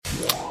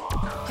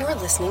You're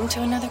listening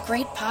to another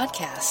great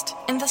podcast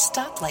in the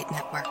Stoplight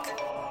Network.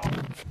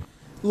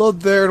 Hello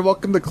there, and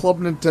welcome to Club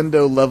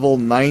Nintendo level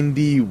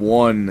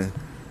 91.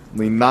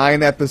 Only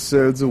 9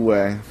 episodes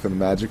away from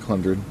the Magic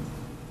 100.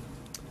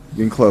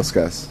 Getting close,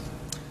 guys.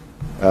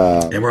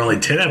 And we're only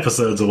 10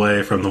 episodes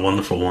away from the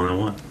wonderful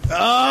 101.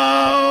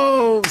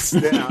 Oh,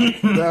 snap.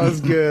 That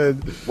was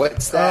good.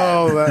 What's that?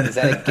 Oh, Is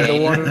that a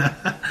game?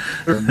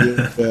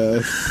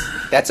 Yes.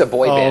 That's a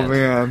boy band. Oh,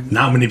 man.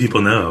 Not many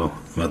people know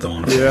about the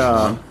wonderful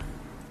 101.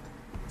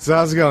 So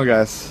how's it going,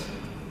 guys?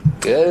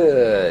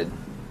 Good.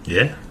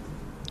 Yeah.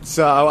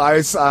 So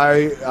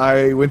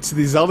I went to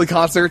the Zelda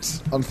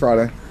concert on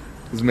Friday.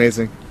 It was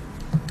amazing.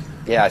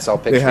 Yeah, I saw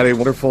pictures. They had a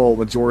wonderful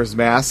Majora's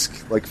Mask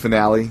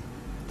finale.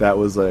 That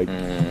was it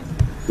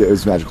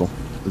was magical.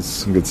 It was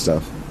some good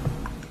stuff.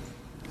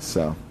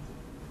 So,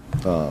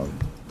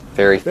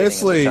 very fitting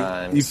basically, of the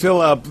times. you fill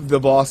up the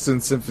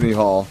Boston Symphony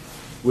Hall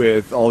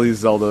with all these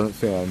Zelda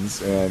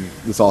fans and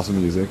this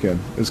awesome music, and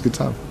it was a good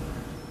time.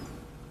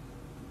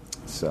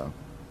 So,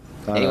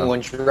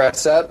 anyone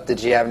dress up?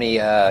 Did you have any?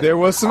 There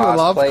was a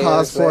lot of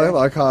cosplay, there? a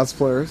lot of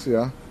cosplayers.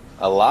 Yeah,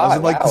 a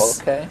lot.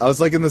 Okay. I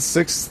was like in the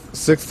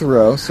sixth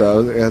row,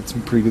 so I had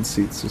some pretty good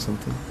seats or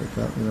something like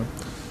that. You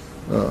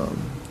know.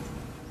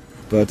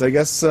 But I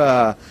guess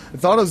I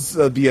thought it was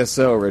a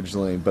BSO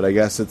originally, but I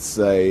guess it's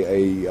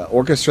a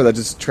orchestra that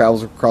just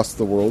travels across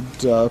the world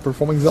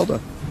performing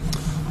Zelda.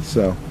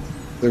 So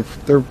they're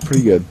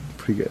pretty good,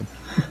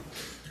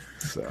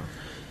 So,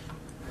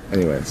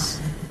 anyways,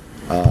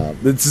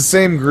 it's the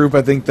same group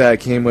I think that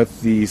came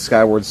with the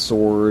Skyward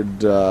Sword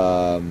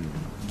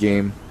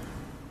game.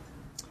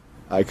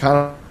 I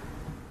kind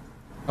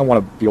of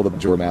want to be able to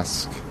Majora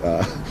Mask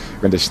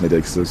rendition they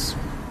did because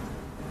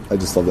I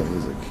just love that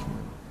music.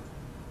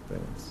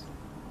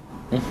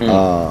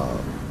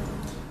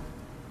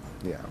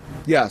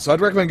 Yeah. So I'd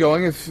recommend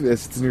going if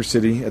it's in your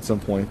city at some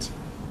point.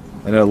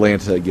 I know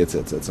Atlanta gets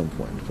it at some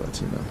point,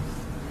 but you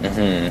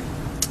know.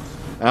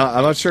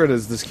 I'm not sure.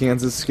 Does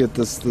Kansas get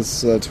this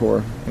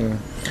tour? Yeah,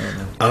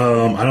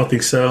 I don't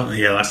think so.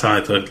 Yeah, last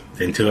time I looked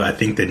into it, I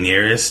think the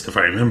nearest, if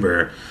I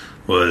remember,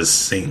 was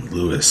St.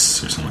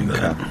 Louis or something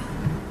like that.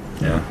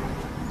 Yeah,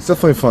 it's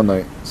definitely a fun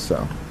night.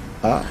 So,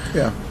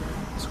 yeah,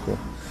 it's cool.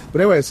 But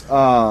anyways,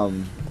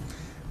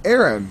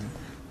 Aaron.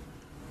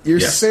 Your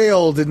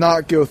sale did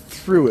not go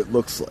through, it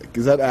looks like.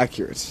 Is that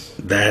accurate?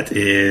 That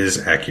is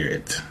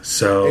accurate.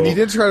 So, and you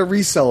didn't try to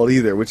resell it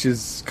either, which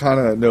is kind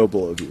of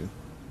noble of you.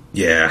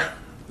 Yeah.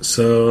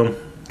 So...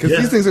 Because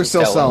these things are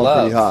still selling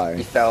pretty high.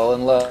 You fell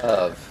in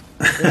love.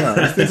 Yeah,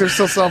 these things are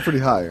still selling pretty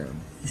high, Aaron.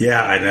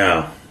 Yeah, I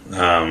know.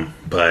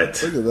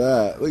 But... Look at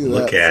that.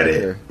 Look at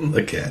it.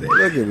 Look at that,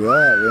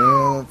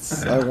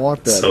 man. I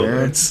want that,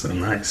 man. It's so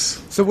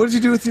nice. So what did you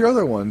do with your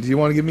other one? Do you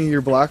want to give me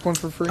your black one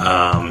for free?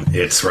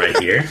 It's right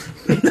here.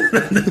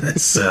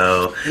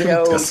 So...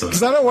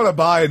 Because I don't want to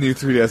buy a new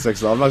 3DS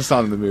XL. I'm just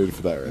not in the mood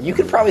for that right now. You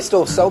could probably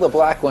still sell the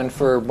black one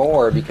for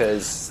more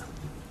because...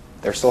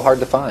 they're still hard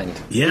to find.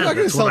 Yeah, you're not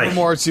going to sell for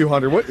more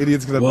 200. What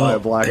idiot's going to buy a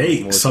black one?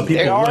 Hey, some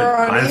people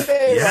would.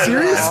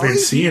 Seriously? I've been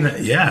seeing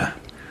it. Yeah,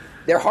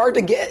 they're hard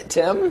to get,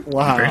 Tim.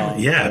 Wow.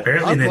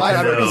 Apparently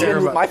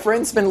Nintendo. My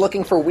friend's been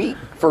looking for a week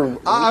and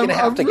a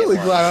half to get one. I'm really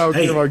glad I don't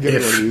care about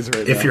getting one of these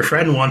right now. If your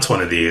friend wants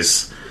one of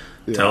these,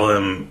 tell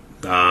him.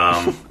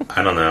 I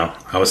don't know.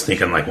 I was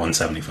thinking like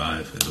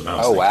 175. Is what I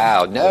was thinking.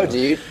 Wow, no,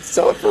 dude,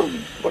 sell it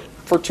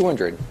for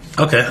 200.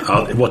 Okay,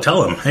 well,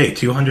 tell him, hey,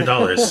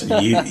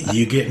 $200.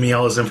 you get me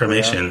all his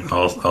information.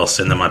 I'll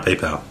send him my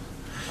PayPal.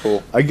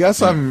 Cool. I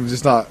guess I'm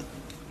just not.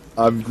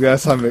 I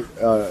guess I'm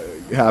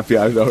happy.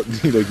 I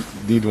don't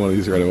need one of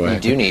these right away. You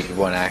do need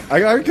one.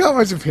 I got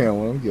my Japan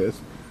one. I'm good.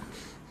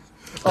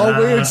 I'll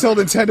wait until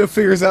Nintendo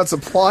figures out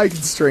supply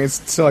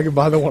constraints so I can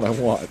buy the one I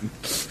want.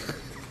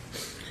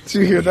 Did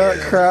you hear that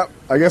crap?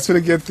 I guess we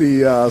didn't get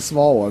the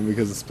small one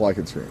because of supply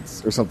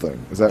constraints or something.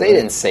 Is that they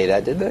didn't say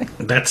that, did they?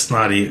 That's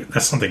not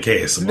the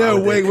case.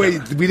 No, wait. We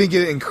didn't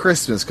get it in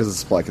Christmas because of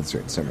supply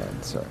constraints. Never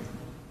mind. Sorry.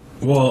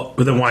 Well,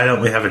 but then why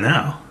don't we have it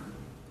now?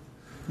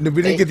 No,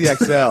 we didn't get the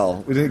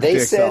XL. We didn't get the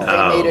XL. They said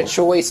they made a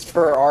choice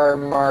for our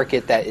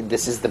market that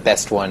this is the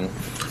best one.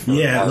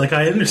 Yeah, like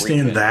I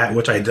understand that,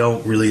 which I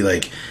don't really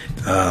like.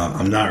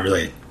 I'm not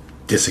really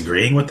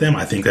disagreeing with them.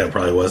 I think that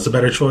probably was the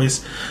better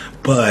choice,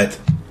 but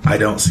I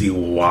don't see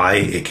why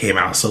it came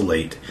out so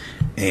late,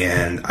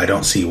 and I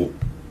don't see.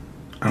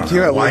 I don't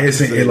know, why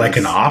isn't it like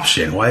an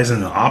option? Why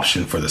isn't it an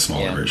option for the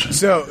smaller version?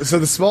 So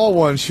the small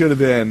one should have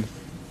been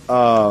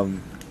Club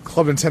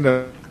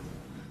Nintendo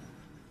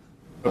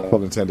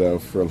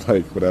for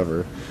like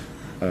whatever.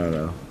 I don't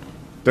know.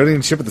 Don't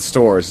even ship at the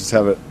stores. Just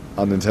have it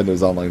on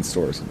Nintendo's online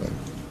store or something.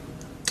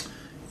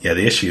 Yeah,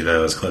 the issue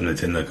though is Club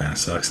Nintendo kind of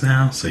sucks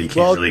now, so you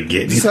can't really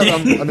get anything. Just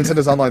have it on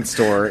Nintendo's online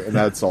store, and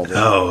that's all.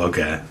 Oh,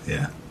 okay,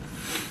 yeah.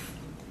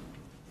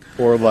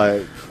 Or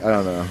like I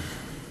don't know.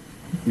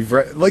 You've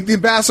read, like the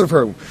ambassador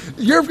program.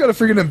 Europe got a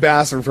freaking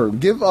ambassador program.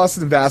 Give us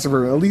an ambassador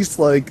program. At least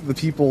like the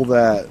people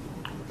that.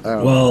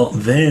 Well,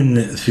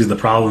 then see, the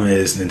problem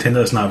is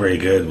Nintendo's not very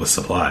good with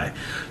supply,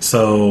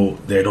 so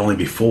there'd only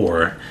be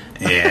 4,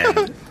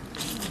 and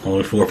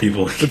Only 4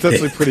 people. But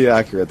that's like pretty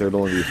accurate. There'd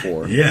only be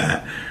 4.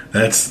 Yeah,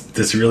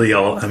 that's really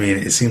all. I mean,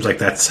 it seems like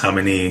that's how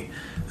many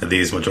of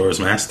these Majora's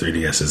Mask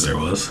 3DSs there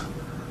was.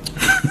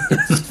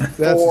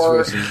 That's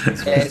 4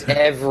 situation. at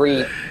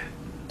every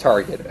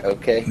Target.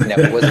 Okay, no,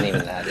 it wasn't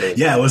even that. It was,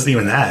 Yeah, it wasn't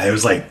even that. It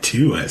was like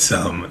 2 at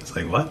some. It's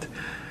like, what?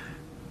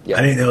 yeah.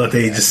 I didn't know that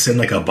they just send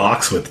like a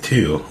box with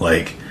 2.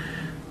 Like,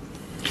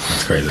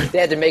 that's crazy. They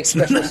had to make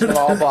special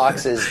small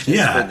boxes just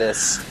Yeah. for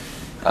this.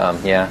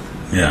 Yeah,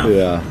 Yeah.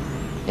 Yeah.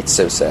 it's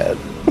so sad.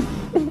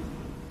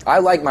 I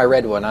like my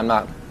red one. I'm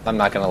not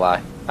gonna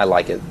lie. I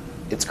like it.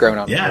 It's grown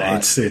on me a Yeah,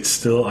 lot. it's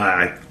still.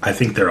 I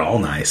think they're all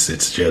nice.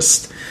 It's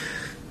just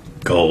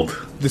gold,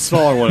 The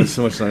smaller one is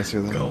so much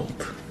nicer though.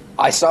 gold.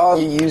 I saw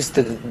you use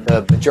the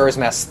Majora's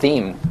Mask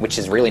theme, which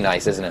is really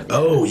nice, isn't it?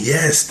 Oh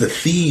yes, the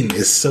theme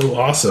is so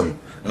awesome.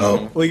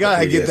 Oh, Well, you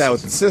gotta okay, get yes. that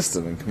with the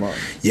system, and come on.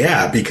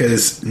 Yeah,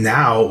 because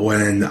now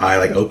when I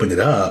like opened it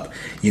up,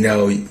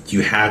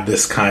 you have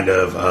this kind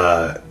of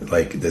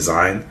like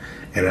design,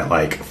 and it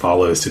like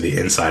follows to the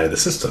inside of the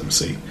system.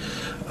 See,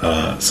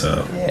 Yeah,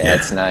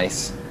 it's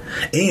nice.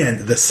 and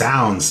the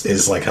sounds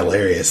is like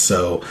hilarious.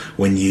 So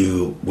when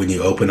you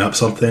open up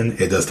something,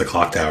 it does the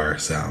clock tower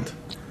sound.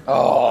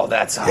 Oh,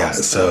 that's awesome. Yeah,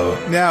 so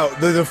Now,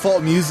 the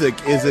default music,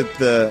 is it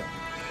the...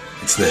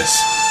 it's this.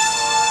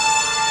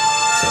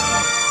 So,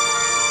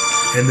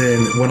 and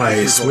then when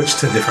I switch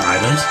to different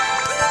items,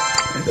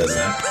 it does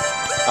that.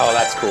 Oh,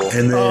 that's cool.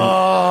 And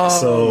then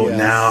so yes.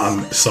 now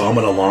I'm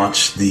gonna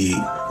launch the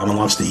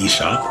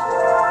eShop.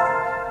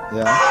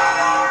 Yeah.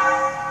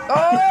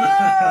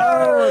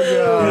 Oh,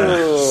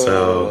 Yeah,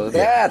 so yeah,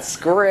 that's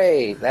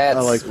great. That's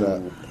I like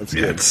that. That's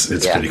yeah good.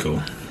 it's Yeah. pretty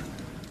cool.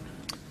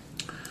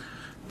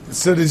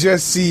 So did you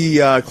guys see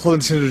Club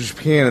Nintendo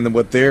Japan and then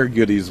what their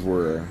goodies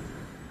were?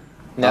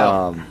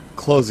 No,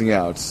 Closing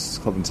out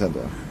Club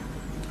Nintendo.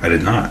 I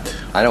did not.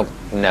 I don't.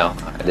 No,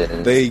 I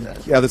didn't. They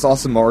have this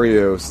awesome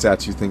Mario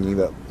statue thingy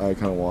that I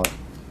kind of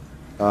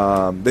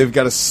want. They've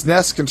got a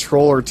SNES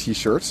controller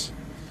T-shirt,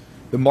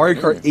 the Mario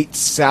Kart 8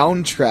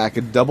 soundtrack,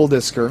 a double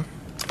discer,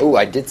 Oh,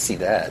 I did see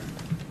that.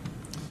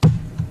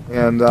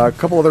 and a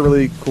couple other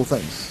really cool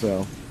things.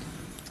 So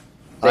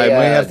I They,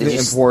 might have did to you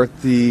import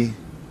the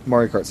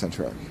Mario Kart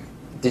soundtrack.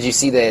 Did you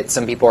see that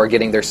some people are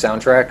getting their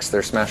soundtracks,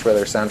 their Smash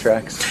Brothers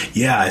soundtracks?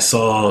 Yeah, I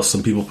saw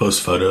some people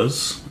post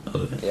photos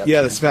of it. Yep.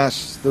 Yeah, the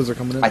Smash, those are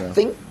coming in I now.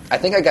 think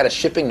I got a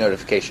shipping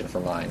notification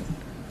for mine.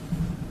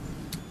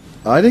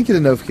 I didn't get a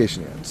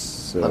notification yet.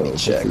 So Let me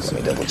check.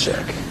 hopefully Let me soon.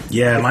 double check.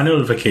 Yeah, my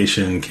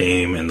notification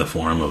came in the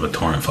form of a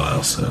torrent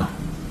file. So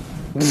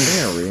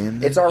Yeah,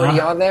 Rand. It's already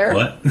Huh? on there.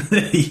 What?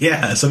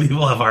 Yeah, some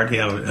people have already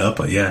have it up.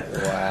 But yeah,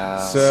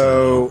 Wow.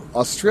 So,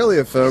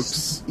 Australia,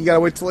 folks, you gotta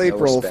wait till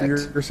April for your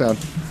respect.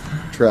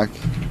 soundtrack.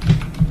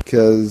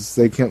 Because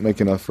they can't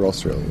make enough for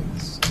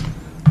Australians.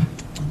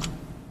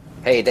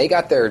 Hey, they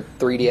got their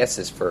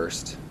 3DSs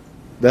first.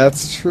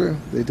 That's true.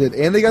 They did.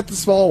 And they got the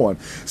small one.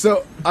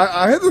 So,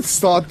 I had this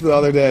thought the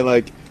other day,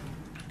 like,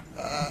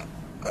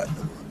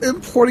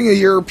 importing a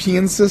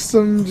European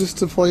system just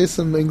to play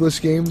some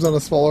English games on a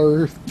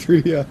smaller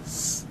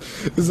 3DS.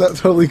 Is that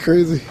totally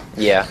crazy?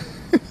 Yeah,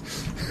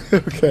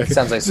 Okay.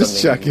 sounds like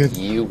just something checking.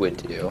 you would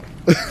do.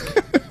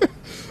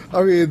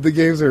 I mean, the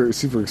games are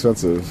super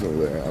expensive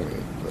over there. I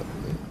mean, but,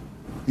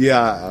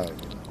 yeah.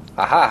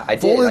 Aha! I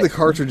If only did. the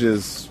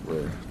cartridges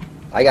were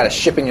I got a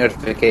shipping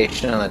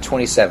notification on the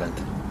 27th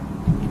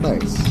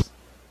nice.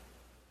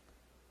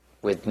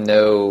 with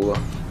no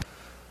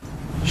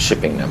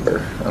shipping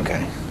number.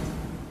 Okay.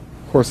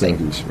 Of course, they Thank,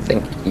 do. Sure.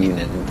 thank you,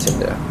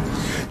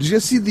 Nintendo. Did you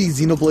guys see the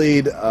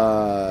Xenoblade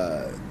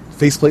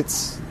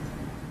faceplates?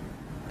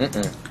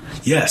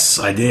 yes,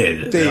 I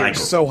did. They And are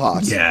so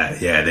hot. Yeah,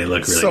 they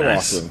look really so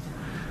nice. awesome.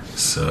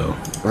 So,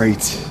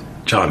 Right.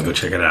 John, go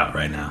check it out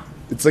right now.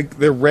 It's like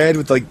they're red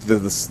with like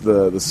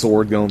the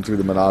sword going through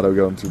the Monado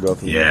going through both of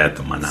them. Yeah,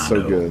 the Monado.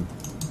 So good.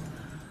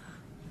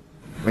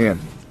 Man.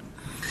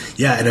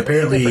 Yeah, and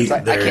apparently I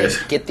there's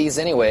can't get these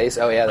anyways.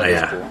 Oh yeah, that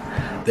is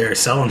cool. they're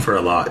selling for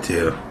a lot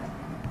too,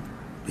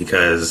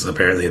 because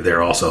apparently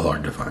they're also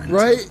hard to find.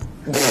 Right?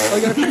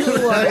 Like I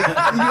feel like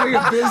you make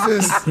a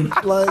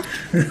business like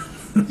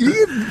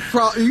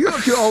you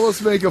could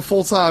almost make a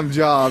full-time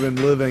job and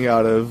living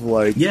out of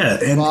like Yeah,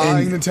 and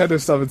buying Nintendo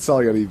stuff and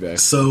selling on eBay.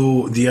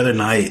 so the other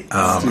night,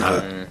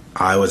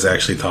 I was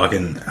actually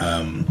talking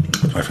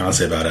with my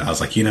fiance about it. I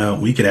was like,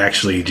 we could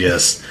actually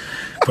just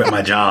quit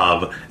my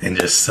job and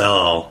just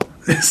sell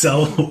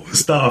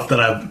stuff that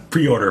I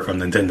pre-order from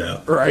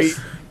Nintendo. Right?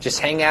 Just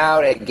hang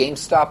out at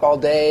GameStop all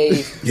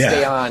day. Yeah.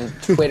 Stay on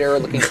Twitter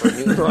looking for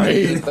new Right.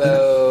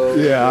 info.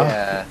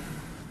 Yeah.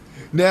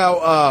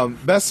 Now,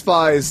 Best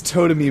Buy's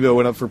Toad Amiibo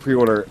went up for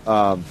pre-order.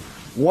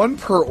 One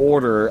per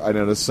order, I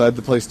noticed. So I had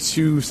to place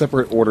 2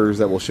 separate orders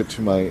that will ship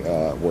to my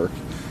work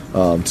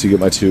to get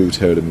my 2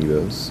 Toad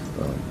Amiibos.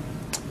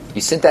 You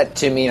sent that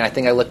to me, and I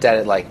think I looked at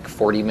it like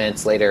 40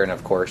 minutes later, and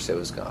of course it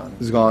was gone.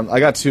 It's gone. I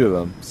got 2 of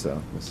them,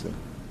 so we'll see.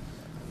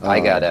 I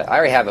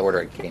already have an order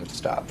at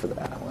GameStop for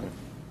that one.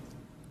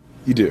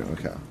 You do?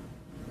 Okay.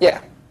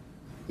 Yeah.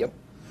 Yep.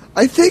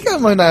 I think I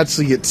might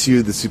actually get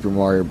to the Super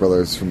Mario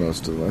Brothers for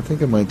most of them. I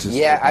think I might just.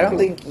 Yeah, I don't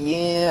think.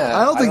 Yeah,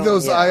 I don't think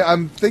those. Yeah.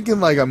 I'm thinking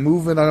like I'm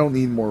moving. I don't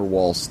need more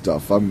wall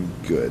stuff. I'm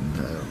good.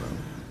 I don't know.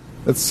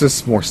 It's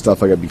just more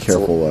stuff I gotta be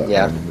careful of.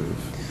 Yeah. When I move.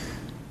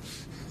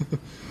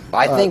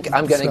 I think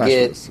I'm gonna Smash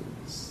get.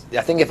 Bros.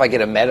 I think if I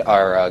get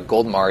a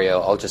Gold Mario,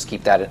 I'll just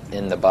keep that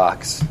in the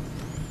box.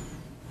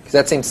 Because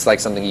that seems like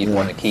something you'd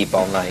want to keep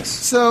all nice.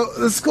 So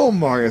this Gold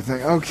Mario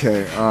thing.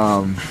 Okay.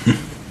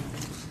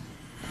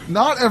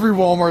 Not every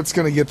Walmart's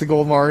gonna get the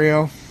Gold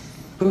Mario.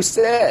 Who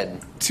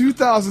said?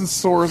 2,000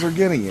 stores are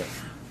getting it.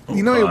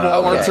 You know, your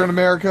Walmarts okay. are in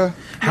America.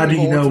 How do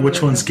you know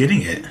which one's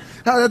getting it?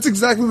 That's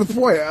exactly the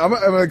point. I'm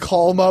going to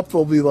call them up.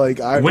 They'll be like,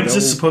 I have When's no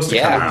this supposed to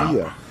come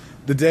idea. out?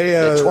 The day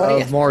The of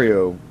 20th.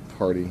 Mario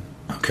Party.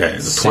 Okay,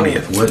 the Soon.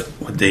 20th.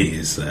 What date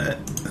is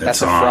that?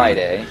 That's a on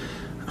Friday.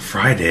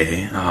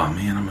 Friday? Oh,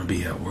 man, I'm going to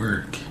be at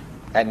work.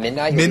 At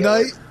midnight?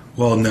 Midnight?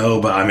 Well, no,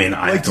 but I mean,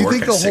 I have Like, to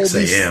work at 6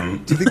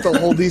 a.m. Do you think they'll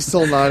hold these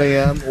till 9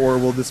 a.m. or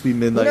will this be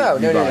midnight? No.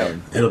 You buy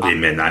them? It'll be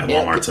midnight.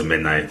 Yeah. Walmart's a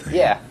midnight thing.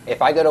 Yeah,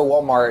 if I go to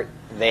Walmart,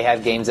 they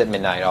have games at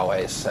midnight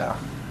always, so.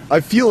 I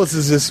feel this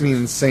is just an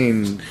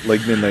insane like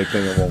midnight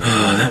thing at Walmart.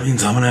 That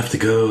means I'm going to have to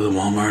go to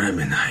Walmart at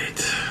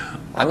midnight.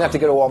 I'm gonna have to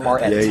go to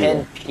Walmart at Yeah,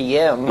 10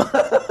 p.m.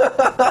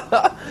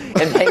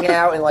 and hang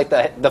out in like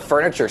the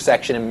furniture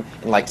section and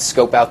like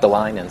scope out the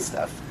line and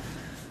stuff.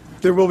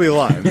 There will be a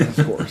line, of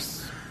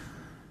course.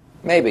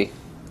 Maybe.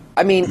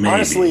 I mean, Maybe.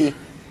 honestly,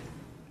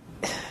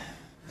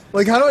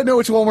 Like, how do I know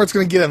which Walmart's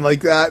going to get them?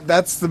 Like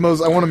that's the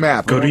most. I want a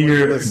map. Go I to want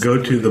your list.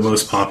 go to the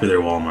most popular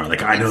Walmart.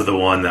 Like I know the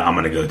one that I'm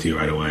going to go to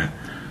right away.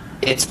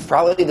 it's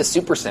probably the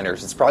super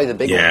centers. It's probably the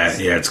big Yeah,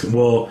 ones. yeah. It's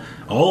well,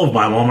 all of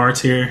my WalMarts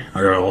here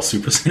are all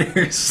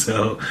supercenters.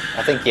 So,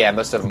 I think, yeah,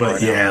 most of them are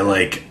but now. yeah,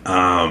 like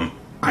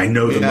I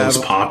know the Yeah, most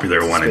but-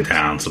 popular one in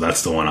town, so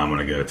that's the one I'm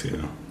going to go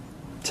to.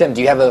 Tim,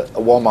 do you have a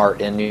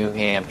Walmart in New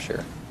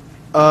Hampshire?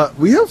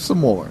 We have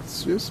some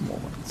Walmarts.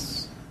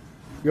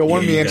 We got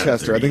one in Yeah, you got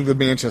Manchester. I 3. think the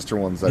Manchester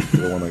one's the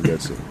one I go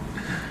to.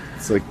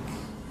 It's like,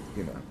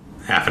 you know,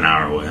 Half an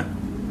hour away.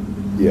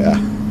 yeah.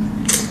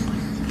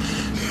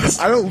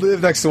 I don't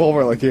live next to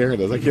Walmart like Aaron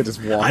does. I can't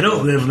just walk. I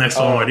don't live next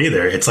to Walmart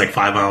either. It's like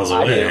 5 miles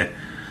I away. do.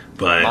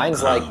 But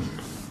Mine's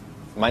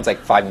like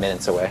 5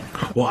 minutes away.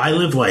 well, I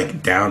live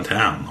like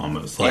downtown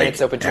almost. And Like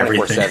it's open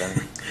everything-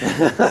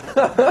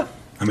 24/7.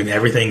 I mean,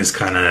 everything is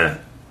kind of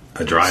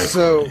a drive.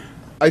 So, for me.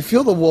 I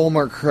feel the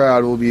Walmart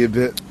crowd will be a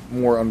bit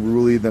more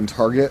unruly than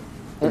Target.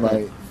 Am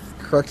I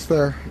correct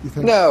there, you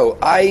think? No,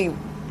 I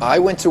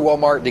went to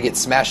Walmart to get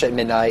Smash at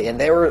midnight, and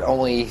there were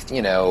only,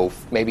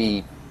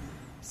 maybe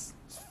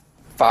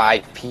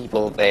 5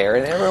 people there,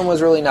 and everyone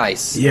was really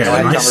nice. Yeah, I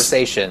had nice.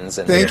 conversations.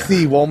 And Think Yeah.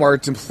 the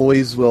Walmart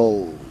employees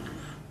will...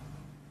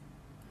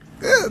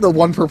 the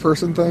one per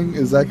person thing,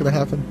 is that going to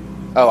happen?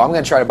 Oh, I'm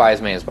going to try to buy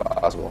as many as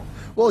possible.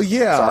 Well,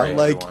 yeah, Sorry,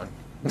 like... everyone.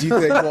 Do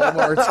you think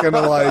Walmart's going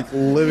to,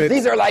 limit...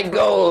 These are like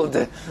gold.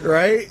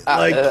 right?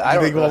 I do you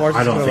don't think know. Walmart's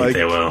I don't gonna, think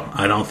they will.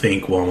 I don't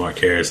think Walmart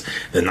cares.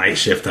 The night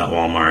shift at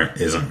Walmart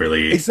isn't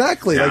really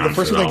Exactly. Like, the down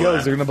first for one that all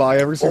goes, they're going to buy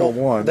every single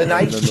one. The and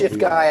night then shift they'll be-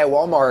 guy at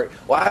Walmart.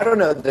 Well, I don't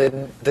know.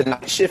 The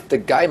night shift, the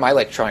guy in my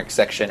electronics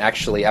section,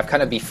 actually, I've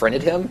kind of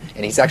befriended him,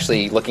 and he's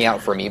actually looking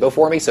out for Amiibo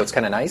for me, so it's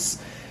kind of nice.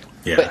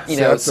 Yeah. But,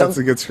 So that's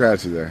a good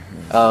strategy there.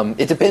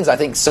 It depends. I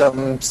think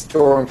some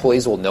store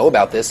employees will know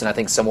about this, and I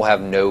think some will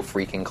have no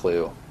freaking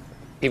clue.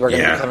 People are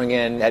going to Yeah. be coming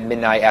in at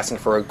midnight asking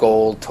for a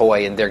gold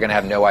toy, and they're going to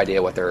have no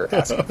idea what they're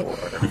asking for.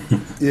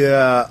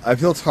 Yeah, I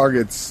feel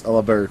Target's a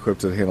lot better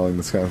equipped at handling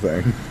this kind of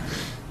thing.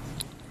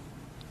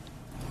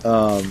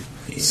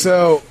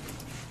 So,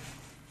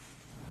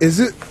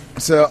 is it...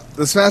 So,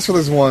 the Smash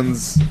Brothers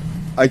ones,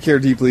 I care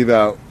deeply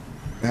about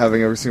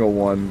having every single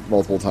one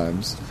multiple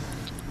times.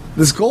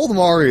 This Gold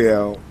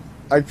Mario,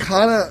 I'd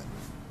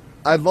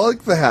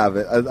like to have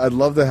it. I'd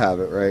love to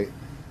have it, right?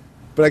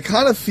 But I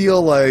kind of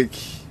feel like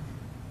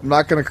I'm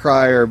not going to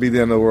cry or be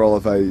the end of the world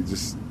if I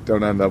just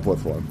don't end up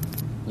with one.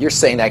 You're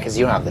saying that because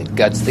you don't have the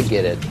guts to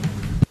get it.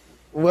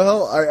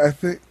 Well, I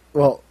think...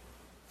 Well,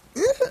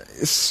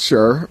 yeah,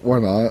 sure, why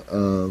not?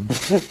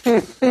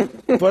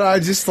 But I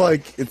just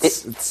like...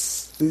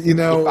 It's you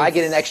know... If I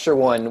get an extra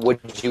one,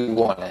 would you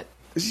want it?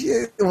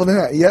 Yeah,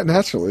 well, yeah,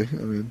 naturally. I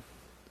mean...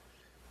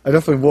 I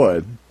definitely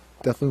would.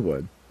 Definitely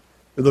would.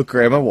 It'd look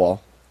great on my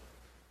wall.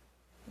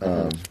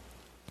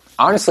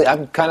 Honestly,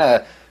 I'm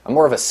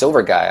more of a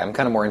silver guy. I'm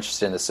kind of more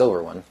interested in the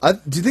silver one.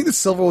 Do you think the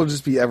silver will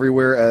just be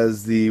everywhere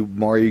as the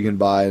Mario you can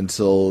buy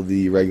until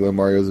the regular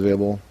Mario is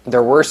available?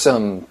 There were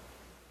some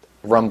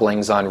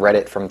rumblings on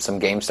Reddit from some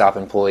GameStop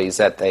employees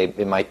that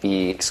it might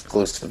be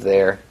exclusive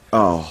there.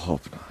 Oh,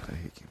 hope not. I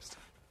hate GameStop.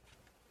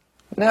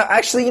 No,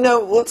 actually,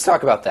 let's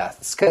talk about that.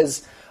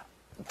 Because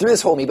through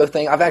this whole Amiibo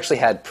thing, I've actually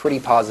had pretty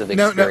positive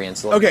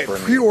experience. looking Okay, for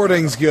Amiibo.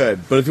 pre-ordering's good,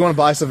 but if you want to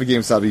buy stuff at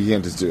GameStop, you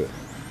can't just do it.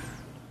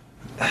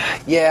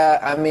 Yeah,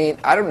 I mean,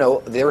 I don't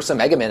know. There was some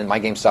Mega Man in my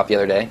GameStop the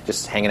other day,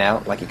 just hanging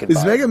out, like you could Is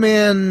buy. Mega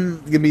Man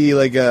gonna be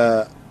like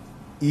a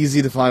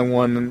easy to find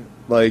one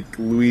like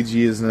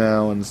Luigi is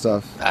now and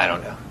stuff? I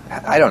don't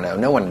know.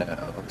 No one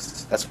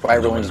knows. That's why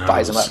everyone one just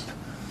buys them knows. up.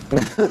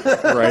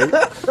 Right?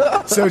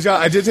 So, John,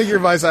 I did take your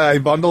advice. I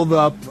bundled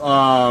up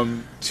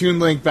Toon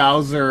Link,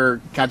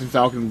 Bowser, Captain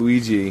Falcon,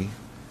 Luigi.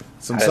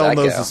 So I'm How did selling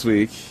that those go? this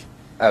week.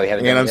 Oh, you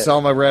haven't And done I'm it?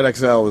 selling my Red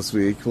XL this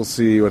week. We'll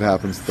see what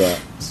happens with that.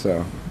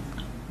 So,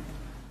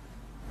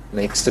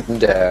 Make some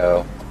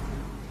dough.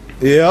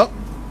 yep,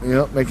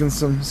 making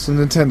some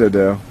Nintendo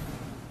dough.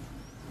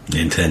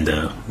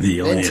 Nintendo.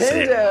 You only need to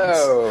say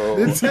it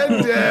once.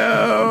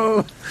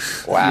 Nintendo!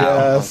 Nintendo.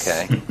 Wow. Yes.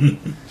 Okay.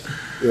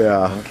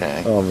 Yeah.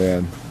 Okay. Oh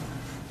man.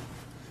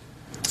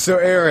 So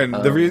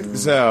Aaron,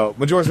 so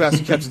Majora's Mask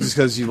you kept it just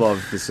because you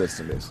love the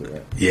system, basically,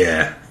 right?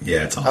 Yeah,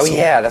 it's Oh, awesome.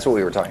 yeah, that's what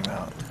we were talking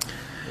about.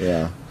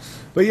 Yeah.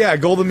 But yeah,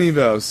 Gold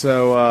Amiibo.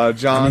 So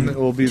John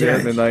will be there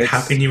at midnight.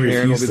 How can you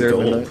Aaron will refuse be the there at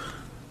gold? midnight.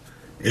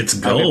 It's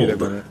I'm gonna be there at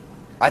gold. midnight.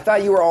 I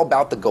thought you were all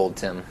about the gold,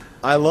 Tim.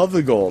 I love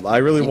the gold. I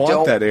really You want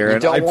don't- that, Aaron. you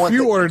don't I want the-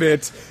 pre-ordered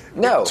it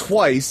No.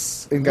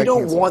 twice and got You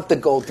don't canceled. want the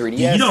gold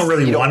 3DS. You don't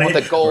really want it,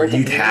 the gold or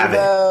you'd have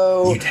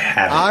Amiibo. it. You'd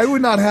have it. I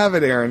would not have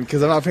it, Aaron,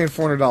 because I'm not paying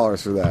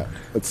 $400 for that.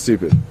 That's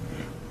stupid.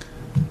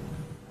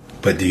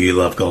 But do you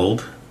love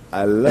gold?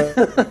 I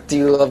love Do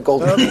you love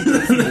gold?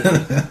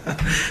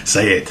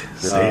 Say it.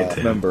 Say it,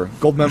 Tim. member.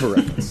 Gold member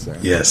reference. Aaron.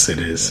 Yes, it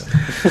is.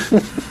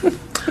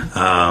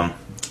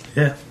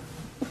 Yeah.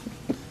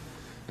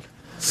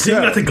 See, you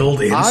got the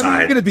gold inside.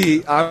 I'm gonna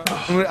be.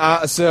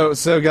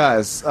 So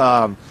guys,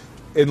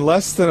 in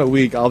less than a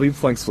week, I'll be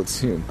playing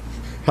Splatoon.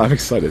 I'm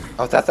excited.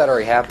 Oh, I thought that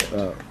already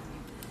happened.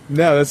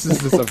 No, this is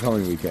this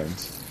upcoming weekend.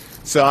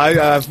 So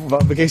I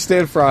vacation day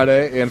on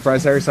Friday, and Friday,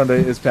 Saturday,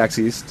 Sunday is PAX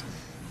East.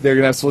 They're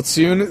gonna have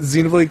Splatoon,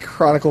 Xenoblade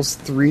Chronicles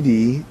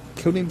 3D,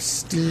 codenamed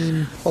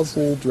Steam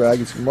Puzzle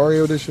Dragon Super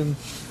Mario Edition.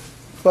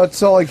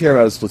 But all I care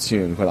about is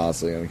Splatoon, quite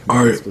honestly. I mean,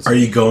 Splatoon. Are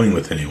you going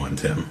with anyone,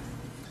 Tim?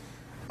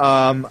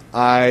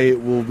 I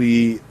will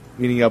be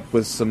meeting up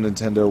with some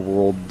Nintendo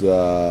World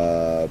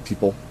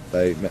people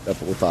that I met up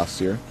with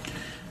last year.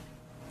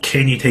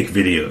 Can you take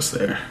videos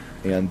there?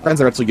 And friends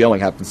are actually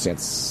going,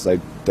 happenstance, that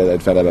I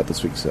found out about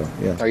this week, so,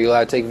 yeah. Are you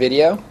allowed to take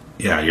video?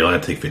 Yeah, you're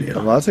allowed to take I'm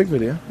video. allowed to take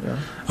video, yeah.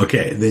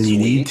 Okay, then you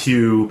need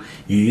to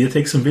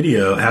take some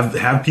video.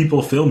 Have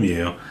people film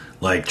you,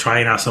 like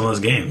trying out some of those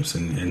games,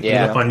 and put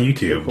Yeah. it up on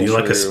YouTube. Do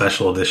like a True.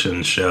 special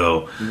edition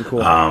show,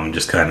 Cool.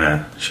 just kind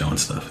of showing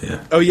stuff.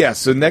 Yeah. Oh, yeah,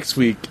 so next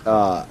week,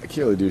 I can't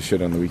really do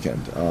shit on the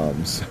weekend,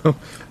 so...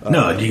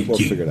 No, you we'll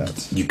figure it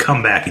out. you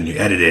come back and you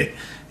edit it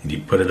and you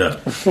put it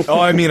up. Oh,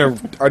 I mean,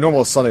 our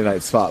normal Sunday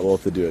night spot, we'll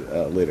have to do it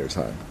at a later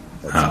time.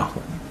 At some Oh.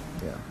 point.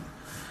 Yeah.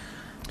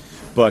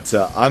 But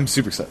I'm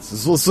super excited.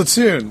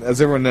 Splatoon,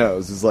 as everyone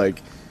knows, is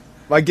like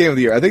my game of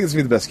the year. I think it's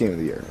going to be the best game of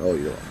the year all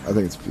year long. I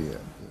think it's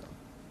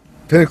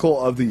pinnacle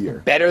of the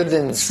year. Better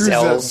than Screw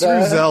Zelda?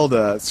 Screw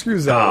Zelda. Screw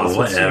Zelda. Oh,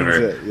 whatever.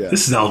 Splatoon's it, yeah.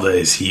 This Zelda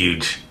is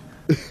huge.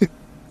 This is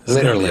gonna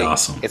Literally. be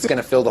awesome. It's going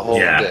to fill the whole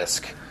Yeah.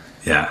 disc.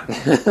 Yeah.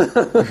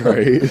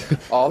 Right?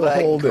 All The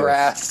whole that disc.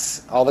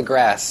 grass. All the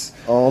grass.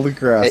 All the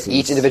grass.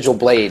 Each individual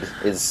blade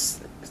is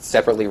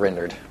separately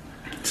rendered.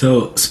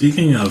 So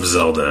speaking of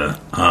Zelda,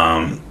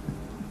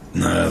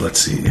 let's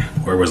see.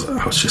 Where was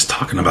I? I was just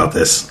talking about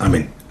this. I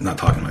mean, not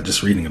talking about,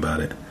 just reading about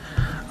it.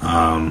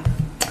 And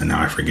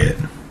now I forget.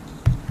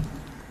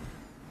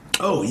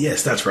 Oh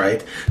yes, that's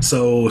right.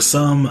 So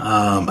some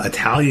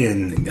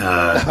Italian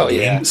Oh,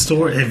 game yeah.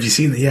 store. Have you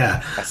seen?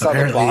 Yeah, I saw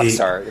the box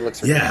art. It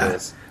looks yeah,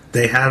 ridiculous.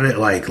 they have it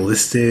like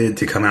listed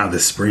to come out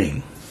this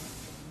spring.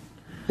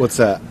 What's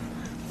that?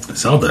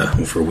 Zelda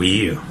for Wii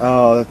U.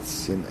 Oh,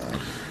 that's...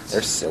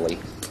 They're silly.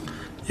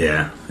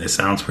 Yeah, it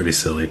sounds pretty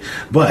silly.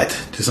 But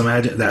just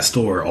imagine that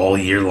store all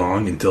year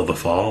long until the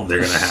fall. They're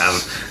going to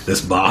have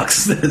this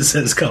box that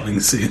says coming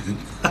soon.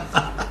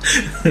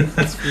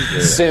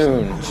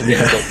 Soon.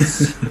 Yeah.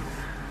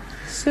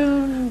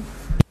 Soon.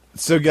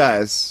 So,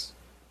 guys,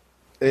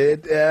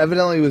 it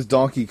evidently was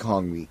Donkey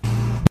Kong week.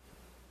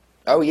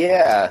 Oh,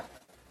 yeah.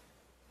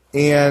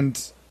 And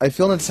I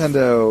feel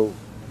Nintendo...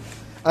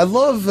 I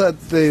love that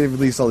they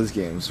released all these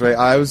games, right?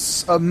 I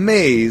was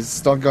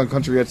amazed Donkey Kong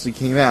Country actually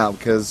came out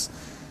because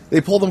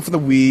they pulled them from the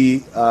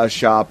Wii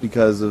shop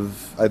because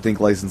of, I think,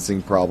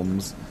 licensing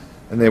problems,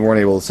 and they weren't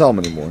able to sell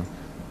them anymore.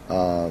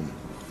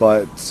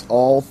 But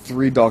all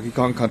 3 Donkey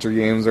Kong Country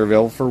games are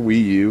available for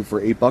Wii U for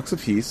 $8 a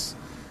piece.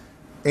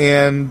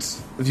 And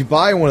if you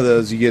buy one of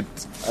those, you get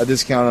a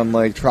discount on,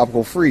 like,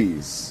 Tropical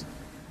Freeze.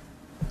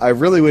 I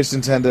really wish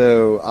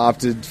Nintendo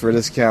opted for a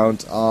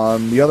discount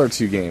on the other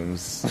 2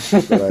 games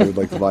that I would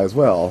like to buy as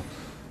well.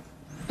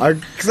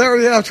 Because I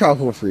already have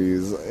Tropical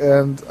Freeze,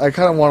 and I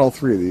kind of want all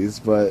 3 of these,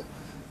 but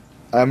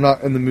I'm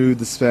not in the mood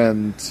to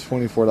spend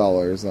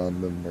 $24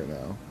 on them right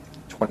now.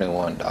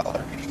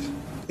 $21.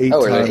 8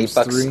 Oh, are they times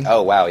 $8? 3.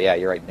 Oh, wow, yeah,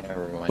 you're right.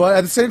 Never mind. But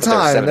at the same But they're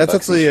time, that's $7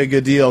 actually each. a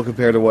good deal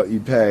compared to what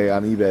you'd pay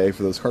on eBay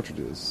for those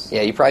cartridges.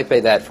 Yeah, you probably pay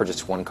that for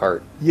just one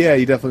cart. Yeah,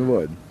 you definitely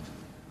would.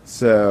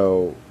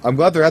 So, I'm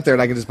glad they're out there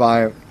and I can just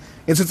buy them.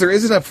 And since there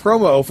isn't a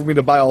promo for me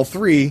to buy all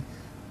 3,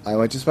 I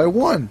might just buy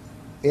one.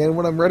 And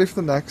when I'm ready for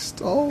the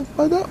next, I'll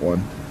buy that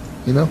one.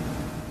 You know?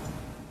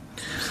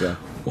 So.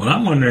 What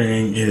I'm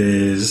wondering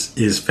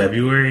is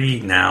February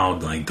now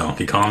like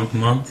Donkey Kong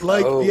month?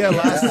 Like,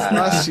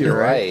 last year,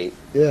 right?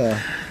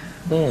 Yeah.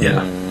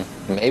 Yeah.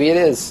 Maybe it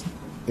is.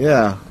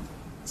 Yeah.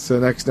 So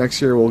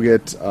next year we'll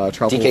get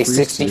Tropical Freeze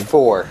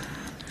 64.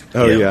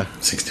 Oh, yeah.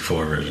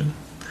 64 version.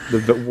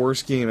 The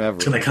worst game ever.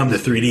 It's going to come to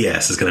 3DS.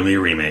 It's going to be a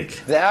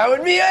remake. That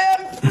would be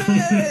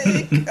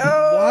epic!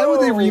 Why would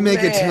they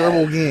remake a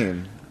terrible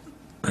game?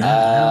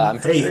 I'm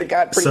pretty sure it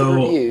got pretty good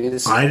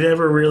reviews. I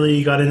never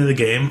really got into the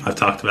game. I've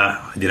talked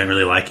about how I didn't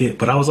really like it,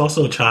 but I was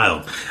also a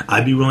child.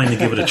 I'd be willing to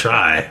give it a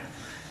try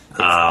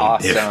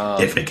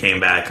awesome. if it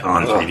came back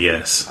on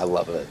 3DS. I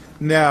love it.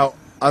 Now,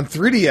 on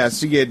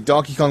 3DS, you get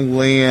Donkey Kong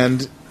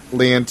Land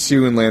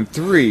 2, and Land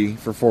 3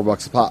 for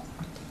 $4 a pop.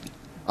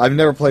 I've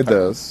never played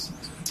those.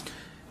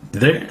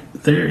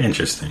 They're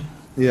interesting.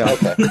 Yeah.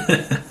 Okay.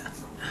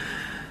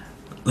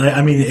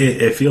 I mean,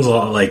 it feels a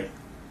lot like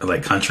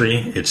Country.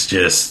 It's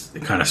just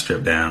kind of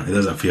stripped down. It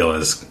doesn't feel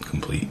as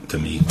complete to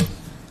me.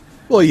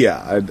 Well,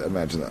 yeah, I'd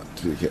imagine that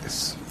to be the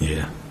case.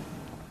 Yeah.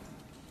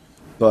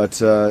 But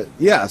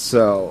yeah,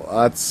 so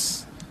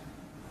that's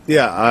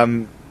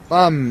I'm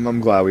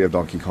glad we have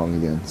Donkey Kong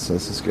again. So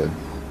this is good.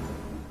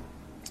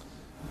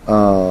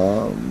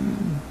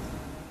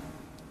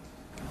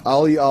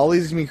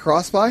 Ollie's gonna be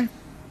cross-buy.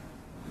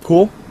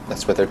 Cool.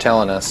 That's what they're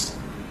telling us.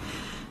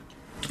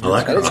 I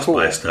like That is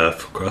cross-buy cool.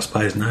 stuff.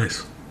 Cross-buy is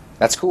nice.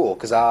 That's cool,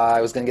 because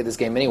I was going to get this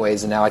game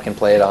anyways, and now I can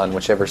play it on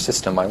whichever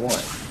system I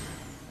want.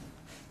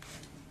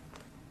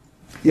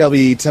 Yeah, it'll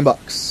be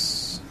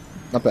 $10.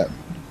 Not bad.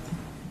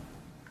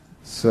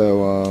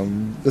 So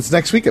it's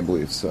next week, I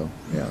believe. So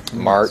yeah,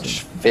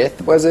 March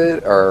 5th, was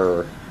it?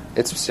 Or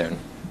it's soon.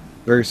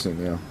 very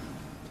soon. Yeah.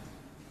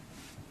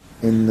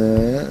 And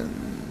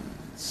then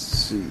let's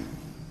see.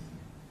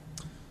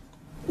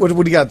 What do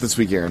you got this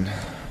week, Aaron?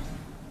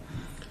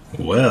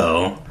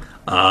 Well,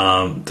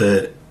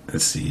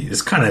 let's see.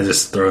 It's kind of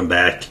just throwing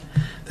back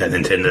that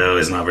Nintendo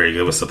is not very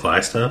good with supply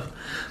stuff.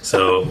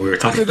 So we were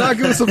talking. They're not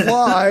going to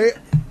supply.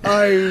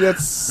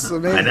 That's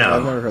amazing. I know.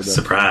 I've never heard that.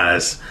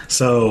 Surprise.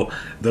 So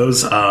those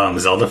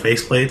Zelda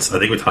faceplates, I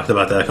think we talked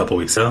about that a couple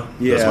weeks ago.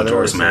 Yeah, those they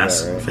Majora's already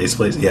Mask sold out, right?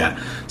 faceplates. Yeah,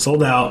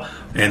 sold out,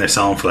 and they're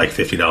selling for like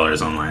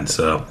 $50 online.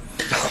 So.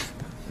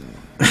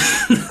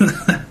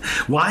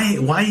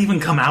 Why even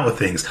come out with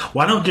things?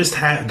 Why don't just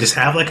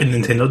have like a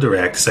Nintendo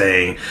Direct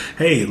saying,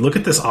 "Hey, look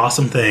at this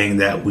awesome thing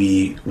that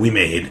we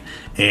made,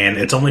 and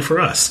it's only for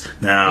us."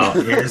 Now,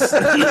 that's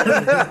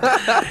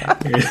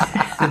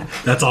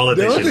all that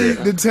they should do.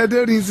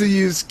 Nintendo needs to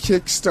use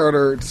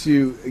Kickstarter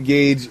to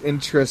gauge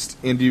interest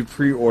and do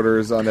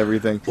pre-orders on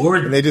everything,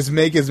 and they just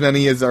make as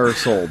many as are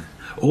sold.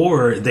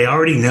 Or they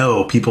already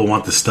know people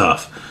want the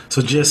stuff,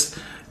 so just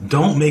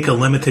don't make a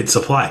limited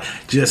supply.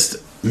 Just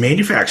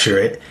manufacture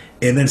it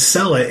and then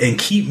sell it and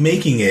keep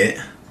making it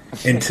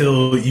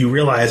until you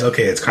realize,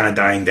 okay, it's kind of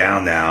dying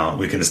down now.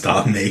 We can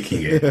stop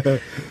making it. All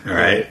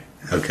right?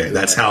 Okay,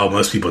 that's how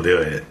most people do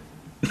it.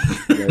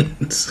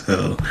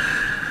 So,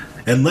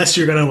 unless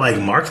you're going to, like,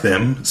 mark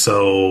them.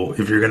 So,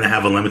 if you're going to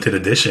have a limited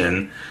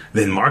edition,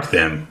 then mark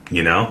them,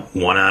 1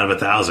 out of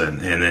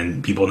 1,000. And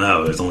then people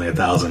know there's only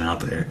 1,000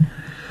 out there.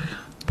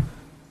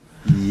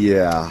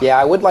 Yeah. Yeah,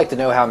 I would like to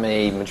know how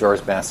many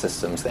Majora's Mask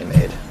systems they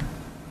made.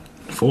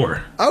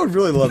 4. I would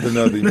really love to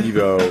know the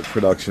Evo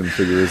production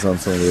figures on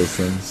some of those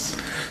things.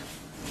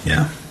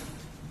 Yeah.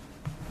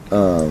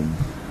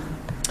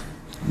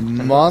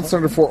 Monster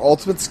Hunter 4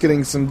 Ultimate's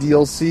getting some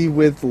DLC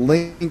with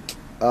Link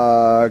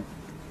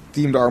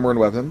themed armor and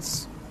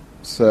weapons.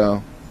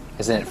 So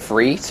Isn't it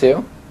free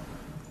too?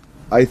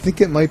 I think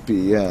it might be,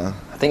 yeah.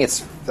 I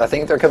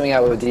think they're coming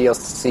out with a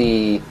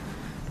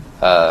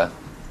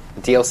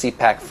DLC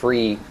pack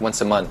free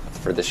once a month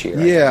for this year.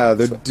 Yeah,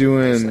 they're That's what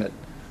doing they said.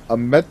 a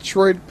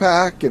Metroid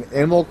pack, an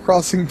Animal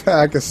Crossing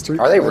pack, a Street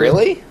Are they Fighter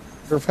really?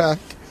 pack.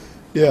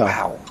 Yeah.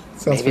 Wow.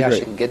 Sounds Maybe I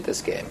great. should get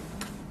this game.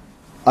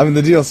 I mean,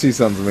 the DLC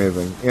sounds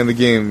amazing, and the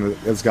game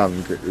has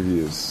gotten great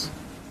reviews.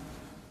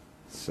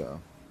 So,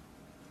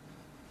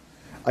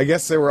 I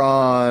guess they were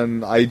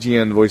on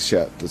IGN voice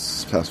chat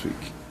this past week,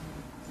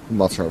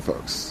 Monster Hunter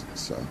folks.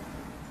 So,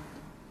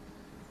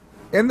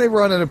 and they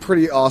run in a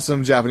pretty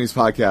awesome Japanese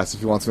podcast.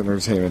 If you want some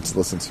entertainment to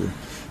listen to,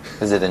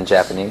 Is it in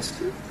Japanese?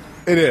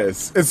 it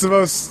is. It's the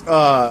most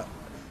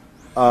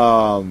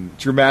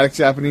dramatic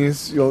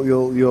Japanese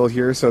you'll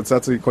hear. So it's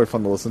actually quite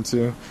fun to listen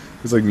to.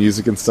 There's like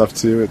music and stuff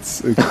too.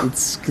 It's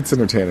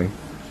entertaining,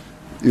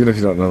 even if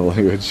you don't know the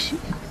language.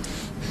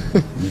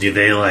 Do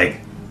they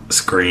like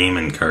scream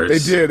and curse?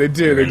 They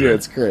do.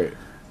 It's great.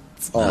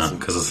 It's awesome.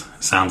 Because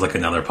it sounds like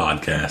another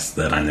podcast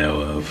that I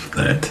know of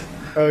that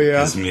Oh yeah.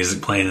 has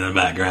music playing in the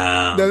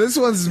background. No, this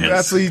one's It's-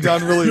 actually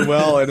done really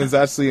well and is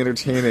actually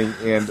entertaining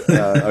and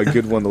a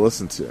good one to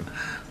listen to.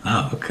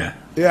 Oh, okay.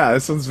 Yeah,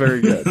 this one's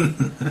very good.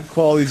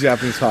 Quality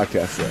Japanese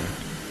podcast there.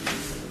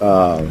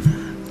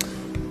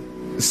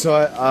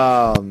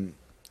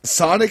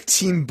 Sonic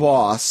Team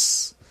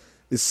Boss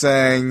is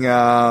saying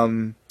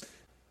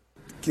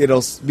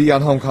it'll be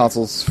on home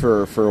consoles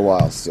for a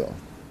while still.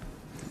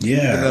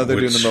 Yeah. Even though they're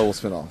doing the which- mobile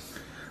spinoff.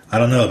 I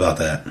don't know about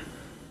that.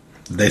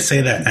 They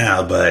say that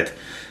now, but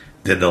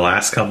did the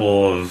last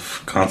couple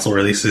of console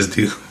releases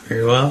do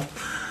very well?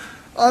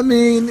 I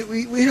mean,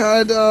 we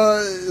had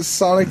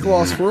Sonic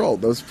Lost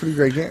World. That was a pretty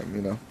great game,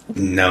 you know.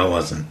 No, it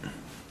wasn't.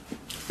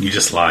 You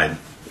just lied.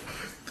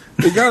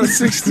 It got a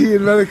 60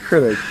 in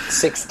Metacritic.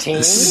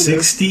 16?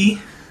 60?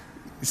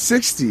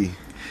 60.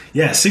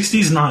 Yeah, 60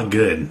 is not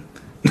good.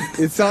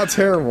 It's not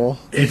terrible.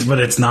 But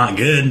it's not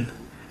good.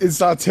 It's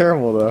not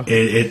terrible, though.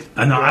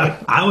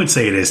 I would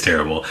say it is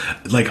terrible.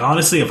 Like,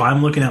 honestly, if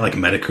I'm looking at, like,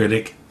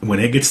 Metacritic, when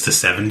it gets to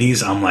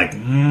 70s, I'm like,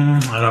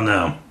 I don't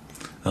know.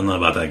 I don't know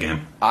about that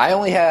game. I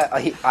only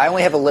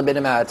have a limited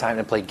amount of time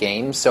to play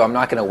games, so I'm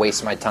not going to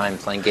waste my time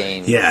playing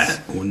games. Yeah,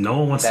 no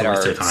one wants that to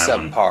waste are their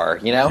time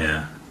subpar. You know?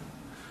 Yeah.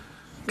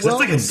 Because that's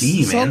like a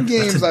D, man. Some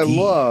games I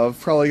love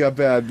probably got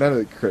bad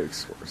Metacritic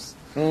scores.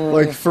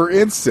 Like, for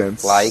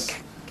instance...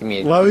 Like?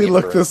 Let me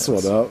look this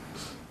one up.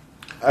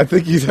 I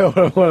think you know what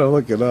I want to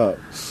look it up.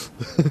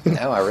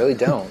 No, I really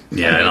don't.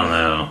 Yeah, I don't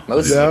know.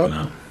 I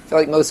feel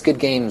like most good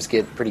games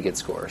get pretty good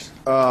scores.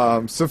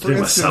 So for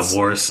instance... Sub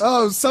Wars.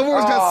 Oh, Sub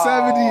Wars got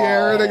 70,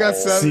 Aaron. I got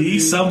 70. See,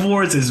 Sub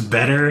Wars is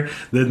better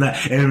than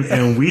that.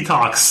 And we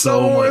talk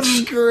so Sub Wars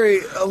much... is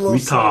great. I love We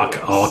Sub talk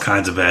Wars. all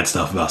kinds of bad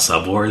stuff about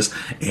Sub Wars,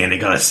 and it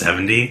got a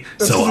 70.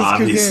 This So is a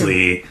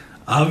good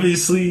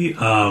obviously,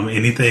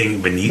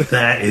 anything beneath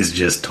that is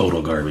just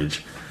total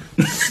garbage.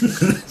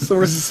 Sub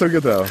Wars is so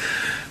good, though.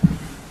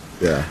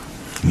 Yeah.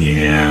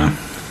 Yeah.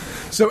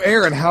 So,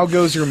 Aaron, how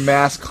goes your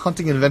mask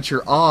hunting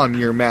adventure on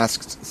your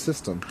masked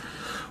system?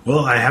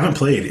 Well, I haven't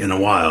played in a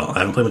while. I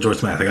haven't played with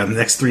George Math. I got the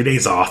next 3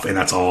 days off, and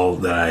that's all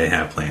that I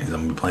have planned.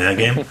 I'm going to be playing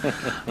that game.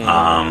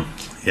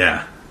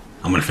 Yeah.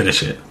 I'm going to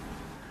finish it.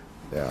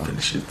 Yeah.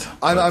 Finish it.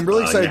 I'm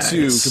really excited to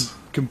it's-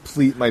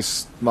 complete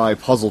my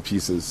puzzle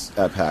pieces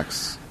at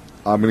PAX.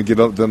 I'm going to get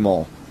up them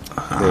all.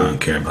 I don't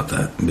care about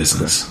that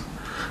business.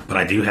 But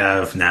I do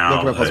have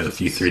now Look at my a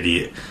few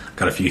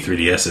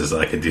 3DSs that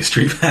I can do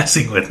street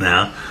passing with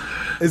now.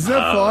 Isn't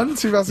that fun?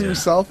 Street passing yeah.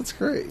 yourself? It's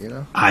great, you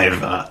know?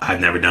 I've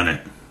never done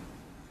it.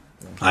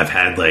 I've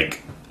had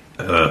like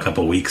a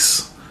couple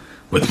weeks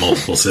with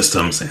multiple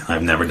systems, and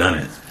I've never done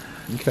it.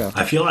 Okay.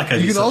 I feel like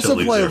You can also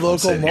play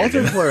local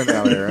multiplayer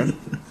now, Aaron.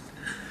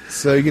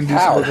 So you can do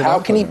some local How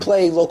can he multiplayer.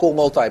 play local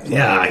multiplayer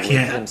Yeah, I with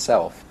can't.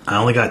 himself? I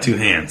only got 2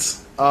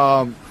 hands.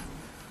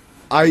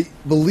 I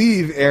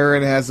believe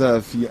Aaron has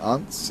a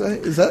fiance.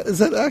 Is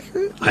that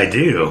accurate? I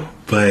do,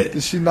 but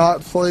Does she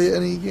not play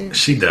any games?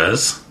 she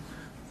does.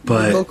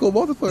 But Local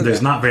multiplayer.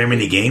 there's not very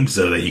many games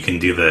though that you can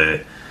do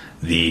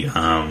the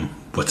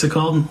what's it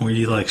called? Where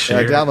you like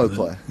share download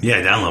play.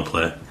 Yeah, download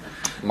play.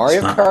 Mario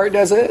It's not- Kart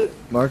does it.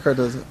 Mario Kart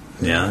does it.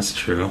 Yeah, that's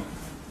true.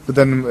 But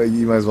then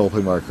you might as well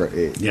play Mario Kart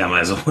 8. Yeah,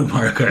 might as well play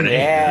Mario Kart 8.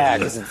 Yeah,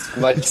 because it's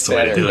much That's the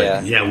way to better. do Yeah.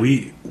 it. Yeah,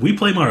 we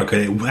play Mario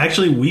Kart.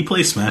 Actually, we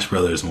play Smash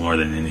Brothers more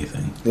than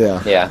anything.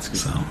 Yeah. Yeah.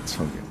 So It's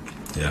fun game.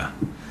 yeah,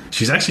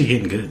 she's actually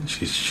getting good.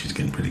 She's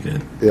getting pretty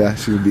good. Yeah,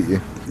 she would beat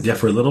you. Yeah,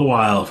 for a little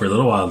while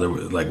there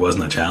like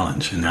wasn't a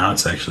challenge, and now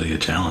it's actually a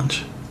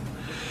challenge.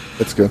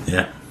 That's good.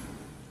 Yeah.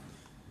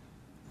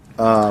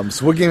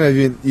 So what game have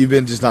you've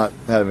been just not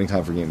having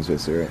time for games,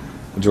 basically, right?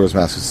 Majora's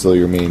Mask is still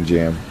your main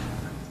jam.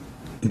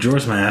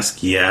 Majora's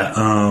Mask, yeah.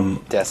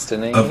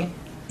 Destiny.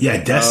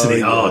 Yeah,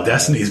 Destiny. Oh, Oh, yeah.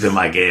 Destiny's been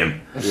my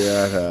game.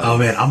 Yeah. Oh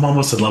man, I'm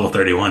almost at level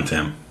 31,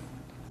 Tim.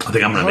 I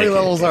think I'm gonna How make many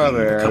levels it are in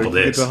there? a couple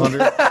Get days. to 100?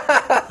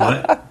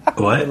 What? What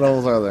What?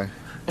 levels are there?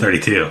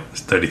 32.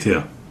 It's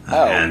 32.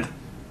 Oh. And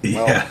Well,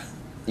 yeah.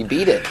 you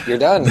beat it. You're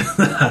done.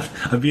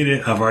 I beat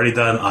it. I've already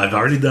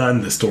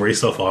done the story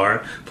so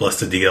far, plus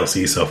the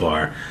DLC so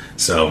far.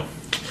 So,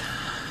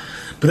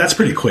 but that's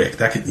pretty quick.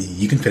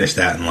 You can finish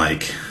that in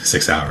like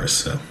 6 hours.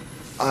 So,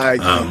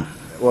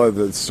 What,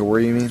 the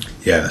story, you mean?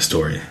 yeah, the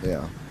story.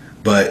 Yeah.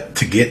 But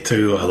to get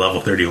to a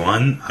level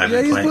 31, I've Yeah,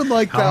 been he's playing. put,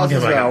 like, how long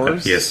have thousands I of got?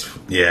 hours. Yes,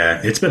 yeah,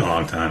 it's been a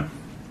long time.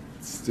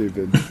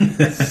 Stupid.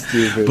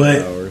 Stupid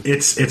But hours.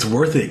 it's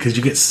worth it because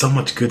you get so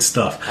much good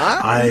stuff.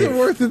 Is it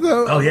worth it,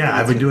 though? Oh yeah,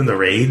 I've been doing the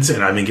raids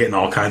and I've been getting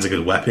all kinds of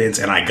good weapons,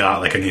 and I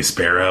got like a new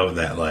Sparrow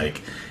that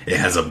like it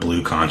has a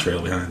blue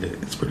contrail behind it.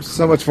 It's pretty cool.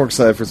 So much more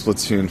excited for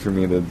Splatoon for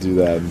me to do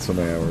that in so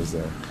many hours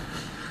there.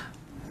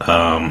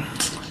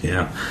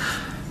 Yeah.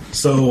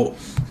 So,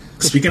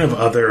 speaking of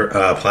other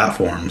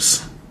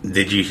platforms,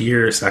 did you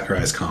hear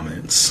Sakurai's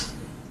comments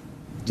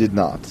Did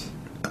not.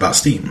 about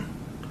Steam?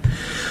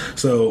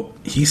 So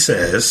he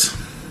says,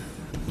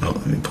 oh,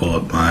 let me pull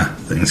up my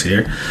things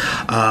here.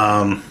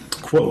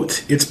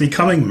 Quote, it's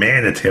becoming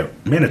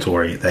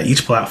mandatory that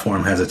each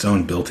platform has its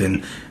own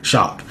built-in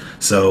shop.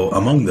 So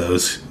among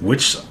those,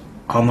 which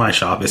online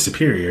shop is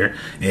superior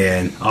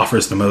and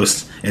offers the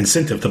most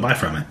incentive to buy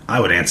from it? I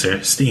would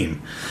answer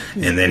Steam.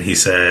 And then he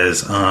says,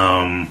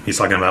 he's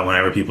talking about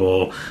whenever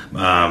people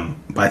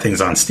buy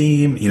things on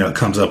Steam, it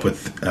comes up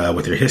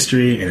with your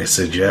history and it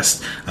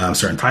suggests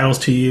certain titles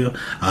to you.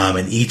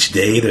 And each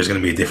day there's going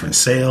to be a different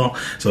sale,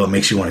 so it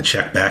makes you want to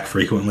check back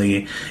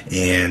frequently.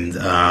 And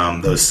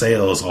those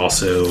sales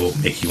also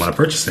make you want to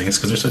purchase things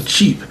because they're so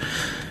cheap.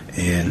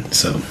 And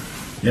so,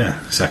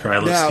 yeah, Sakurai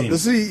loves Now, Steam.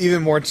 this is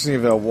even more interesting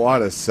if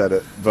Iwata said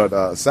it,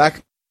 but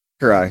Sakurai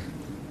Sakurai,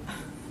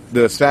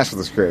 the Smash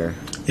Brothers creator.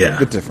 Yeah. A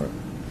bit different.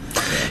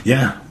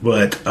 Yeah,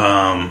 but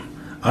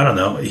I don't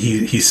know.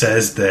 He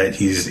says that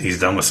he's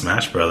done with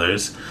Smash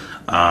Brothers,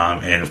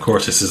 and of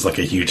course this is like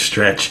a huge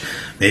stretch.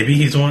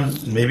 Maybe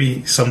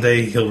maybe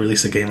someday he'll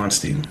release a game on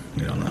Steam.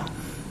 We don't know.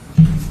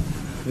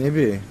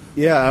 Maybe.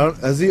 Yeah.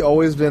 Has he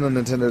always been a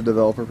Nintendo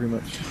developer, pretty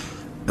much?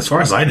 As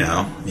far as I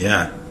know,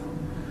 yeah.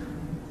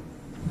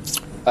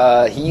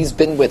 He's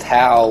been with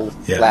HAL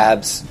Yeah.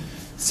 Labs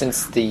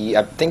since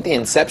I think the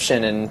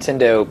inception, and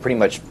Nintendo pretty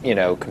much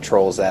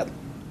controls that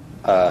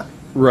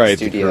Right.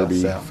 studio. The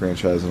Kirby So.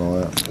 franchise and all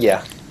that.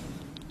 Yeah.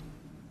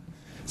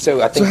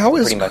 So I think So how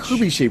is pretty much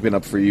Kirby shaping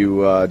up for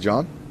you,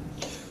 John?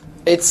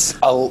 it's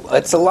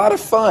a lot of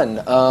fun.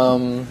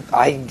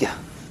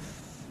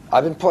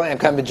 I've been playing. I've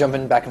kind of been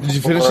jumping back and forth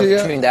Did you finish it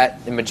yet? between that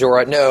and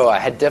Majora. No,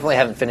 I definitely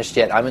haven't finished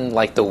yet. I'm in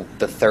like the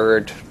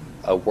third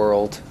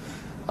world.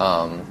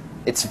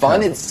 It's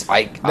fun. It's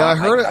Now, I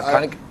heard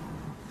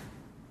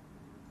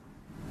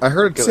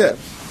a Go tip. ahead.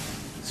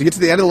 So you get to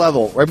the end of the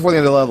level, right before the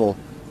end of the level,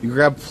 you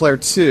grab player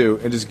 2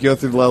 and just go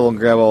through the level and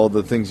grab all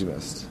the things you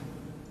missed.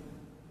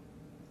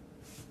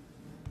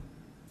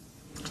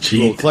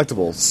 Little Cheat.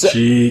 collectibles.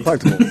 Cheat.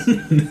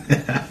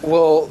 Collectibles.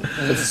 Well,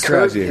 a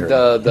strategy here.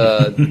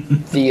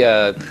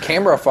 the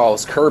camera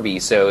follows Kirby,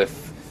 so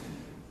if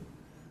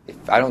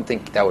I don't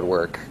think that would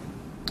work.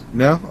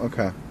 No?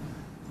 Okay.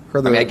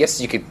 Heard I mean, I guess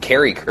you could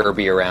carry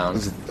Kirby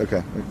around.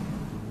 Okay.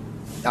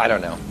 I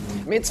don't know.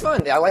 I mean, it's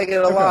fun. I like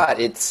it a lot.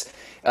 It's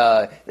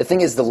the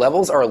thing is, the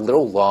levels are a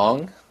little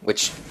long,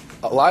 which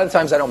a lot of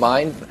times I don't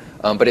mind,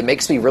 but it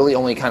makes me really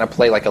only kind of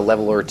play like a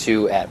level or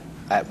two at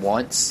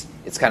once.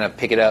 It's kind of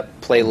pick it up,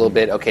 play a little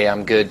bit. Okay,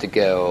 I'm good to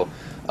go.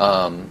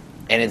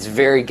 And it's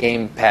very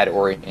gamepad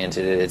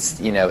oriented. It's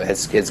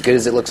as good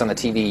as it looks on the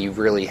TV. You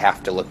really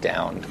have to look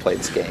down to play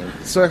this game.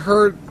 So I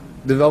heard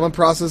development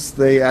process,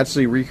 they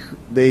actually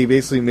they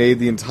basically made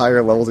the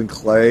entire levels in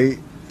clay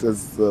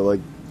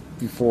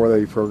before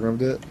they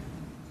programmed it.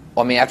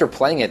 Well, I mean, after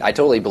playing it, I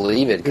totally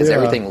believe it because Yeah.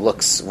 everything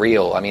looks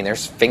real. I mean,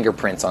 there's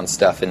fingerprints on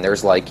stuff, and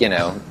there's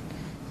everything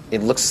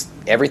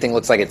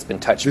looks like it's been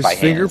touched There's by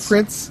hands.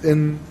 fingerprints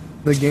in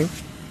the game?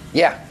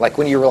 Yeah, like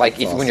when you're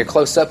Awesome. when you're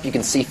close up, you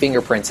can see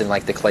fingerprints in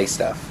like the clay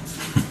stuff.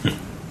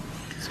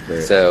 It's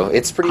great. So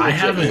it's pretty. I legit,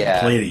 haven't yeah.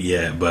 played it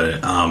yet,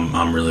 but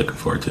I'm really looking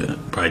forward to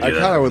it. Probably do I that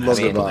kind of would love next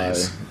to couple buy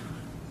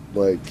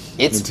days.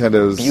 It's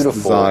Nintendo's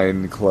beautiful.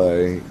 design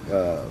clay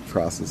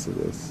process of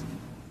this.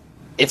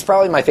 It's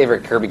probably my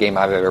favorite Kirby game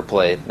I've ever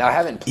played. Now I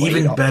haven't played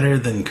Even all- better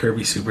than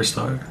Kirby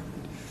Superstar.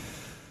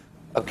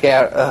 Okay,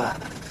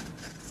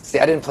 see,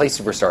 I didn't play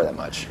Superstar that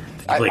much.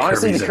 play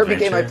Honestly, Kirby's the Kirby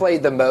game I Adventure?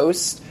 played the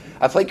most,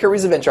 I played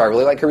Kirby's Adventure. I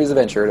really like Kirby's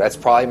Adventure. That's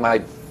probably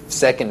my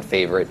second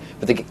favorite.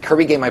 But the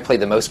Kirby game I played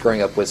the most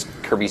growing up was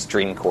Kirby's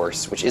Dream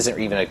Course, which isn't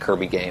even a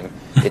Kirby game.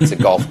 It's a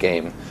golf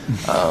game.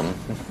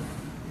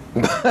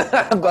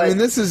 But I mean,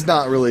 this is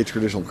not really a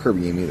traditional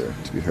Kirby game either,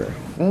 to be fair.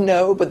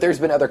 no, but there's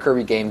been other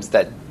Kirby games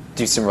that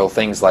do some real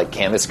things like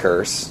Canvas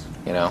Curse,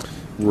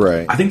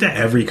 Right. I think that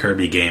every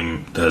Kirby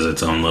game does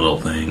its own little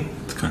thing.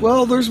 It's kind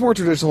Well, there's more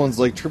traditional ones,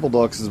 like Triple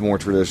Deluxe is more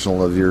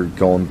traditional if you're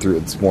going through,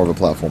 it's more of a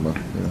platformer.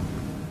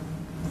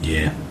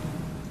 yeah.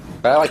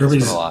 But I like this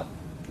Kirby's- one a lot.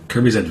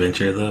 Kirby's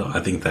Adventure, though, I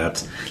think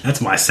that's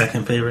my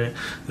second favorite.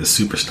 The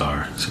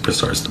Superstar.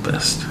 Superstar's the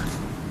best.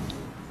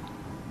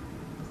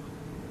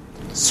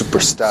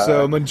 Superstar.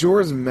 So,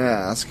 Majora's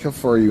Mask, how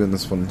far are you in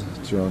this one,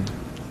 John?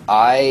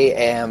 I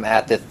am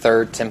at the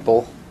third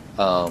temple.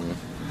 You're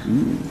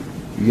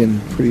getting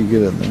pretty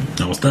good at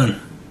that. Almost done.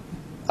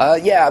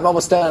 Yeah, I'm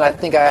almost done. I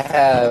think I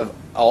have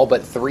all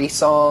but 3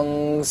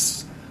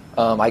 songs.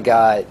 I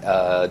got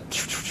a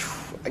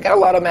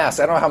lot of masks.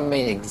 I don't know how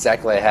many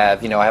exactly I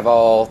have. I have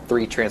all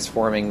 3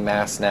 transforming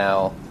masks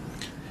now.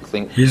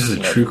 Here's the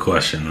true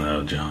question,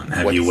 though, John.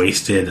 Have you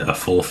wasted a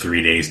full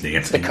 3 days The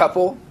dancing?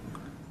 couple.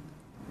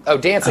 Oh,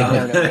 dancing.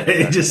 No.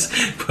 Just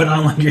put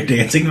on like your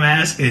dancing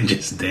mask and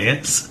just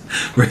dance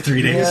for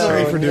 3 days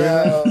straight. for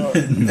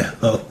doing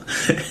No,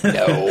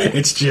 No.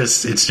 it's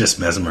just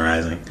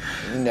mesmerizing.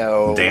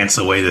 No. Dance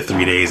away the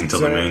 3 days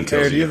until the moon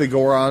kills do you you. have the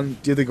Goron?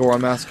 Do you have the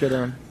Goron mask kit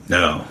on?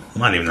 No, I'm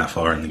not even that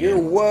far in the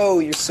game.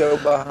 You're so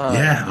behind.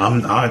 Yeah,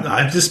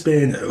 I've just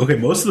been okay.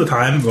 Most of the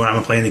time when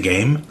I'm playing the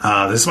game,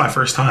 this is my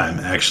first time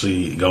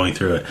actually going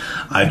through it.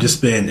 I've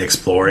just been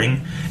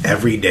exploring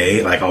every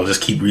day. Like I'll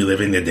just keep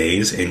reliving the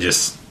days and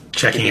just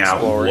checking out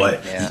exploring,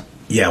 what,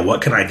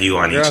 what can I do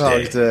on each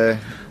Groundhog day. Day.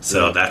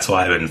 So that's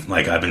why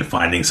I've been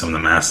finding some of the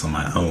masks on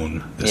my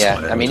own. This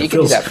Yeah, way, I mean, which you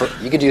it could do feels-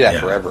 that. You could do that yeah.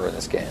 forever in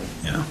this game.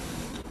 Yeah.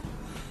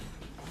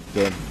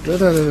 Dun, dun,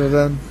 dun, dun, dun,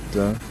 dun,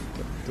 dun,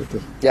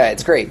 dun. Yeah,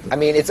 it's great. I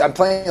mean, I'm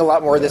playing a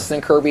lot more of this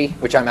than Kirby,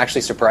 which I'm actually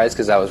surprised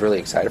because I was really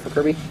excited for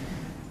Kirby.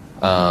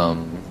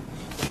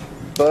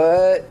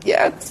 But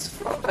yeah, it's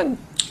fun.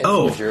 It's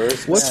Oh,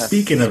 Majora's what's Mask.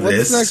 speaking of What's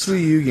this? the next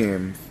Wii U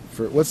game?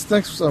 What's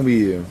next on Wii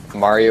U?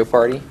 Mario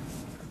Party?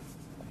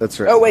 That's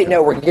right. Oh wait,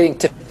 no, we're getting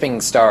to Tipping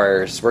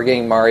Stars. We're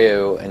getting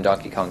Mario and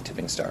Donkey Kong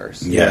Tipping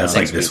Stars. Yeah, it's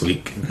like this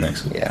week.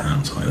 Next week.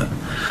 Yeah. Something like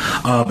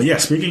that. But yeah,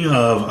 speaking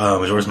of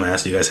Majora's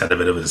Mask, you guys had a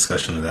bit of a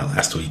discussion of that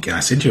last week, and I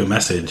sent you a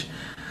message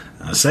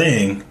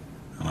saying,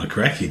 I want to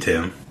correct you,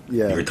 Tim.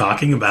 Yeah. You were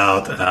talking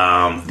about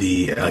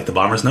the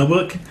Bomber's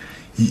Notebook.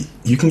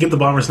 You can get the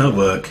Bomber's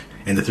Notebook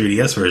in the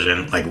 3DS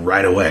version like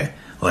right away.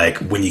 Like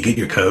when you get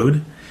your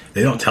code,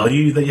 they don't tell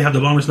you that you have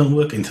the Bomber's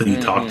Notebook until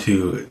you talk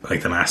to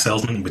like the mask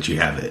salesman, but you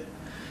have it.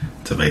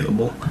 It's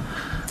available.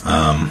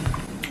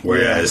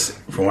 Whereas,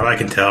 from what I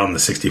can tell in the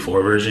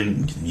 64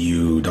 version,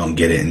 you don't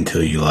get it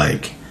until you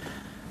like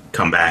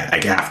come back,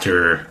 like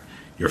after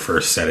your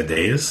first set of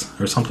days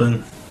or something.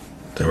 Is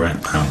that right?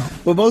 I don't know.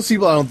 Well, most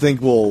people I don't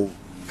think will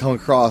come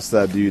across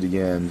that dude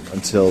again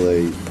until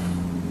they,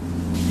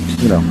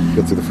 go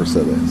through the first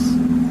set of days.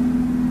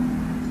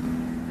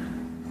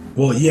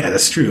 Well, yeah,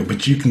 that's true.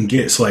 But you can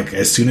get, so like,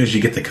 as soon as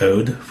you get the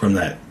code from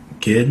that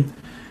kid,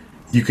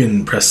 you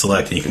can press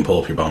select and you can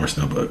pull up your Bomber's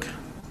Notebook.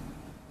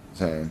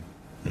 Same.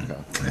 Okay.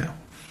 Yeah.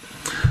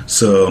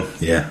 So,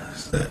 yeah.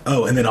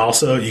 Oh, and then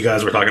also, you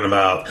guys were talking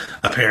about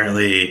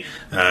apparently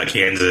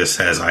Kansas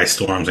has ice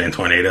storms and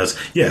tornadoes.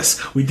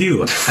 Yes, we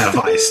do have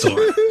ice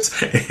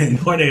storms and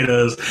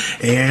tornadoes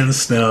and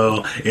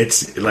snow.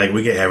 It's like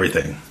we get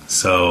everything.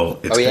 So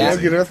it's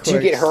crazy. Do you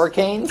get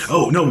hurricanes?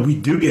 Oh, no, we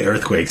do get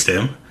earthquakes,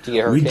 Tim. Do you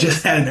get hurricanes? We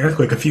just had an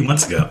earthquake a few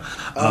months ago.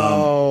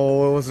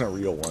 It wasn't a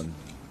real one.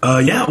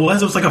 Yeah, it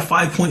was. It was like a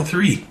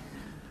 5.3.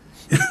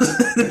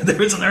 There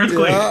was an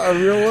earthquake. Yeah, a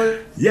real one?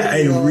 Yeah,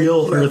 a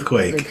real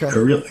earthquake.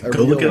 Okay.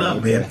 Go look it up,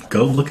 okay. man.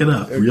 Go look it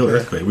up. Real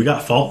earthquake. We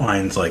got fault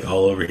lines like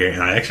all over here,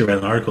 and I actually read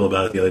an article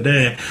about it the other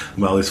day.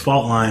 Well, these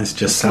fault lines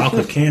just south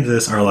of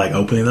Kansas are like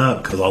opening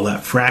up because all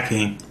that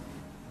fracking.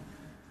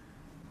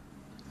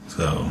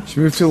 So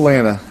She moved to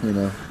Atlanta,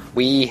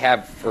 We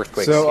have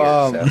earthquakes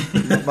So, here.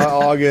 So. my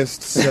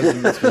August says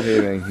I'm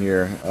misbehaving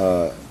here,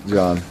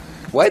 John.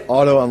 What?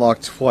 Auto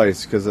unlocked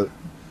twice because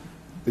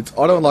it's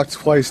auto unlocked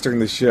twice during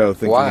the show,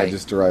 thinking Why? I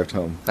just arrived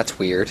home. That's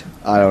weird.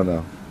 I don't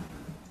know.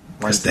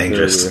 it's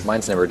dangerous.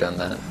 Mine's never done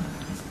that.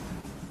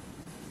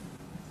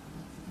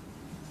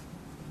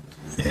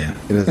 Yeah,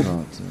 It is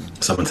not.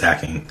 someone's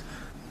hacking.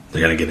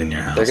 They're gonna get in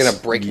your house. They're gonna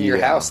break in your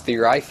Yeah. house through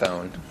your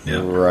iPhone.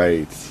 Yeah,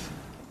 Right.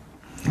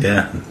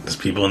 yeah. There's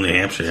people in New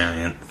Hampshire,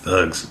 man.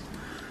 Thugs.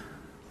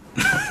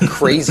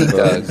 Crazy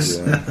thugs.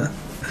 Yeah.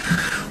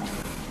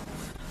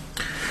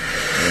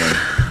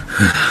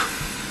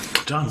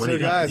 John, what do So, you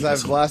got? guys, You got I've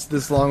some- lasted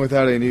this long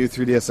without a new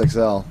 3DS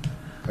XL.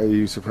 Are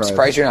you surprised?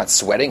 Surprised you're not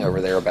sweating over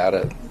there about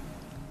it.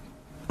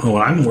 Well,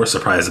 what I'm more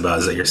surprised about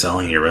is that you're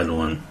selling your red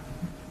one.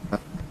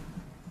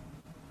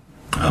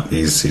 Oh,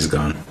 he's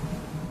gone.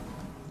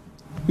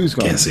 Who's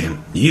gone? Can't see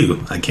him.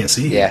 You, I can't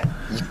see you. Yeah.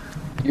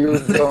 You were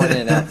going in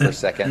and out for a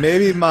second.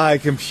 Maybe my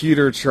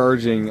computer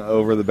charging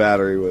over the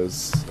battery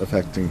was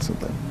affecting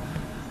something.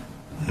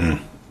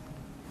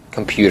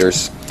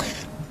 Computers.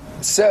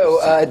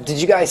 So, did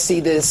you guys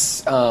see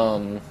this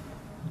article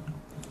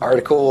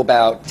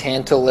about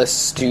Tantalus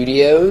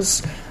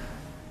Studios?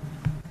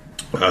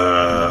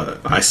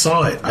 I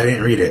saw it. I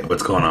didn't read it.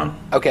 What's going on?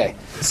 Okay,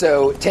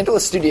 so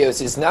Tantalus Studios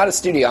is not a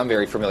studio I'm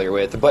very familiar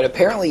with, but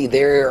apparently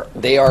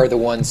they are the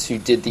ones who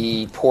did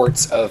the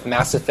ports of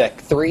Mass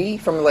Effect 3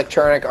 from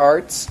Electronic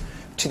Arts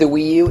to the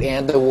Wii U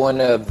and the one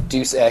of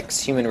Deus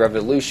Ex Human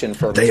Revolution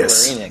from Square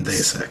Enix.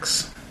 Deus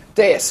Ex.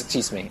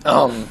 Excuse me.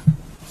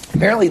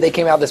 Apparently they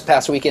came out this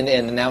past weekend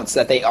and announced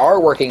that they are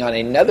working on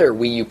another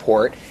Wii U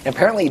port, and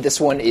apparently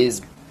this one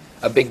is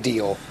a big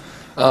deal.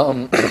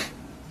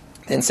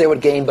 Didn't say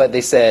what game, but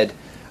they said,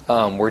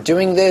 we're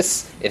doing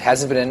this, it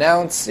hasn't been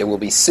announced, it will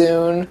be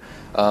soon.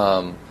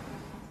 I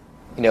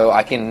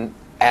can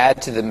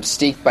add to the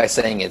mystique by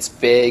saying it's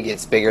big,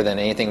 it's bigger than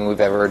anything we've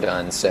ever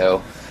done,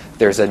 so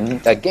there's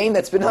a game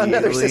that's been on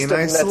another Alien system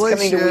that's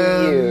coming to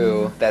Wii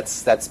U.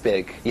 That's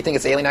big. You think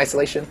it's Alien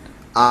Isolation?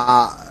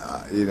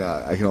 I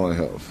can only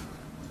hope.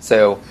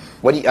 So,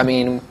 what do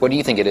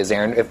you think it is,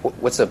 Aaron?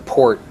 What's a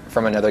port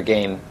from another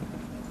game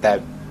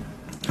that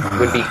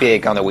would be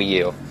big on the Wii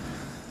U?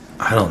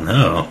 I don't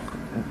know.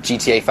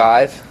 GTA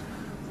 5?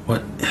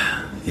 What?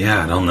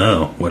 Yeah, I don't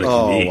know what it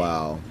can be. Oh,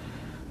 wow.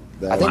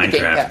 I think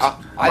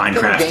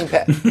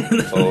Minecraft. the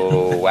Gamepad.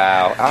 Oh,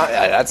 wow.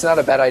 That's not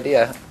a bad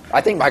idea.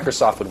 I think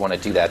Microsoft would want to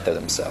do that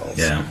themselves.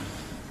 Yeah.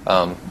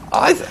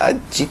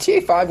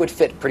 GTA 5 would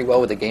fit pretty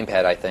well with the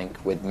gamepad, I think,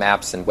 with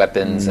maps and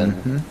weapons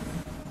and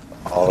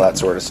all that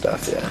sort of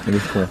stuff. Yeah. Pretty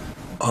cool.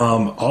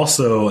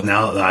 Also,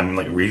 now that I'm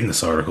reading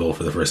this article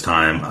for the first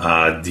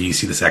time, do you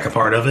see the second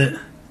part of it?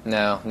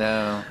 No.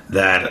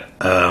 That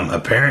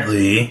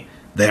apparently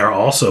they are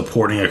also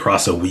porting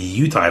across a Wii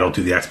U title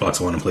to the Xbox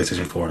One and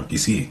PlayStation 4 and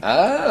PC.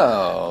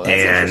 Oh,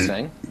 that's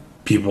interesting.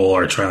 People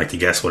are trying to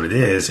guess what it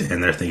is,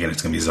 and they're thinking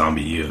it's going to be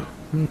Zombie U.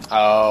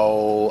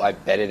 Oh, I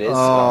bet it is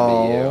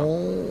Zombie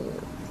U.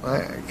 I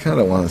kind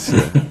of want to see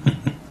it.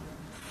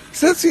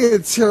 Because that's a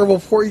terrible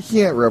port. You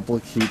can't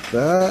replicate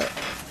that.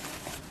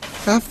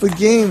 Half the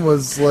game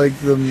was like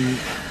the...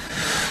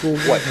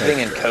 What, putting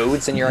in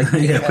codes in your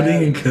Yeah,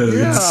 putting in codes.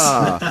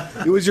 Yeah.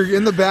 It was you're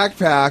in the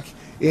backpack,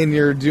 and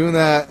you're doing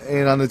that,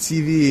 and on the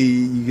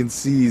TV, you can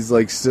see he's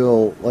like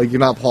still like you're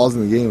not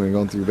pausing the game when you're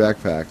going through your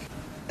backpack.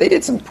 They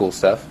did some cool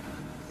stuff.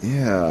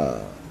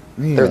 Yeah,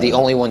 They're the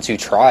only ones who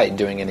tried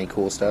doing any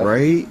cool stuff.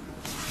 right.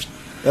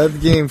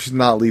 That game should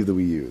not leave the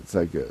Wii U. It's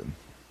that good.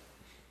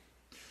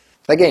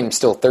 That game's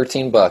still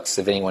 $13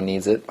 if anyone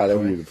needs it, by the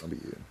way. Beautiful.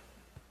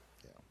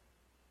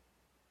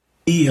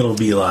 It'll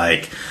be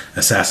like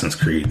Assassin's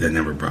Creed that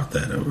never brought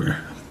that over.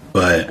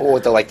 But Oh,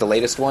 the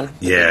latest one?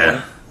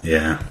 yeah,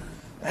 yeah.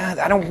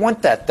 I don't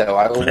want that, though.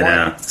 I want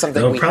know.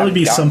 something It'll we probably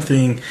be haven't gotten.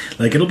 something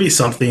like it'll be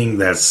something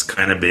that's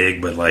kind of big,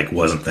 but like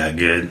wasn't that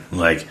good.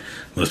 Like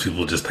most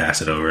people just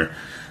pass it over.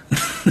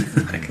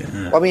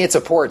 Well, I mean, it's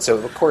a port, so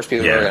of course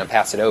people Yeah. are going to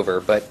pass it over.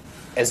 But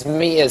as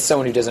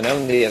someone who doesn't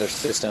own the other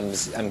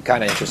systems, I'm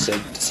kind of interested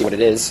to see what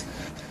it is.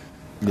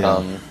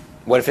 Yeah.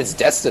 What if it's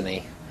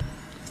Destiny?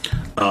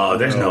 Oh,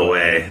 there's no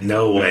way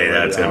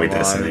that's gonna be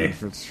Destiny.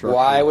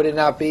 Why would it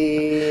not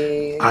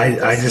be?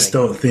 I just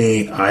don't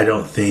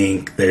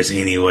think there's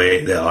any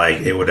way that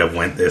like it would have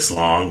went this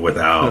long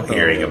without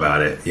hearing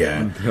about it.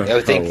 Yeah, I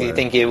would think you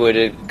think it would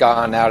have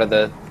gone out of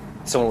the.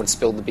 Someone would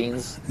spill the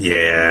beans.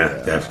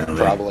 yeah, definitely.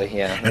 Probably,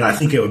 yeah. And I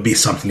think it would be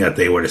something that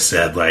they would have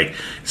said, like,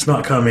 it's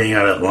not coming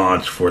out at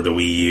launch for the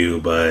Wii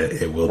U, but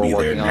it will We're be there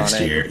working next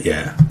on it. year.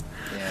 Yeah.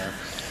 Yeah.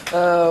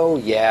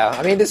 Oh yeah.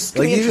 I mean, this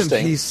could Like be even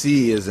interesting.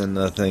 PC isn't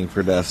a thing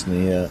for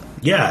Destiny yet.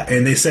 Yeah,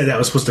 and they said that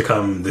was supposed to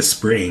come this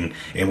spring,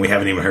 and we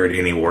haven't even heard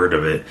any word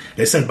of it.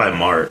 They said by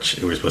March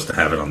we were supposed to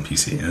have it on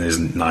PC, and there's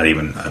not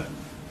even a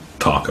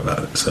talk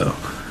about it, so.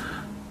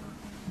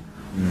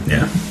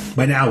 Yeah.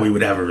 By now we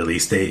would have a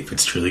release date if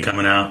it's truly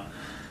coming out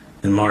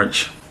in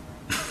March.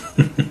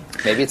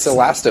 Maybe it's The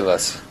Last of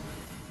Us.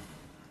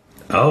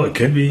 Oh, it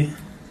could be.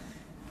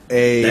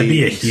 That'd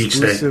be a huge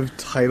thing. exclusive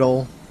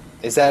title.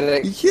 Is that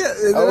it? You can't.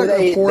 Oh,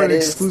 afford that an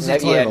is. exclusive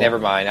title. Yeah, never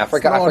mind. I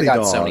forgot. Naughty I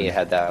Dog. forgot Sony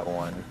had that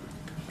one.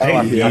 Hey,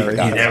 I you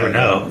forgot. never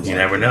know. You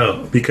never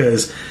know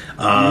because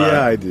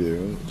Yeah, I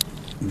do.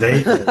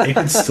 they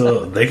can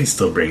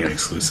still bring an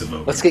exclusive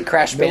over. Let's get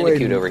Crash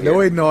Bandicoot over here. No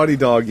way Naughty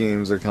Dog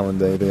games are coming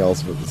to anything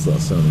else but this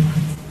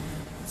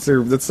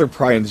Sony. That's their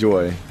pride and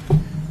joy.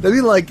 That'd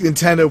be like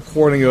Nintendo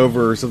porting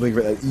over something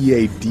that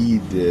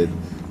EAD did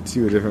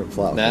to a different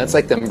platform. No, it's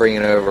like them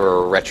bringing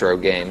over a retro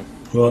game.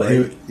 Well,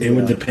 Right? it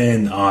would Yeah.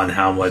 depend on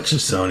how much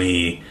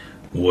Sony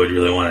would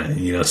really want to.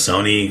 You know,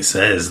 Sony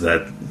says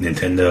that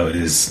Nintendo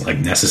is like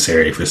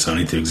necessary for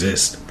Sony to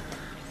exist.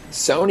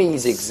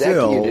 Sony's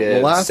Still, executive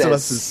The Last of says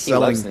Us is he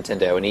loves selling-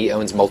 Nintendo and he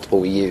owns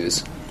multiple Wii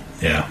U's.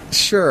 Yeah,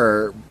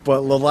 Sure,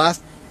 but the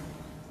last.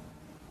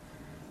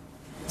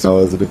 So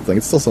it's a big thing.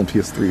 It's still some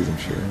PS3s, I'm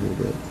sure, a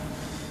little bit.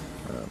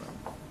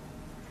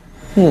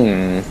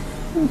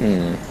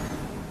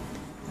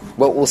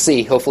 Well, we'll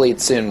see. Hopefully,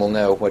 soon we'll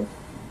know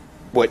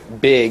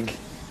what big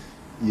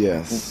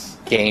Yes.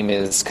 game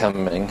is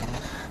coming.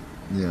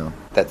 Yeah.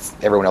 That's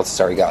everyone else has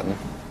already gotten.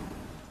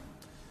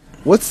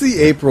 What's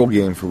the April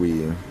game for Wii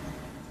U?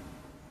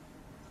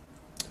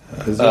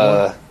 Is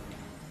there one?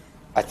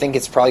 I think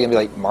it's probably gonna be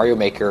like Mario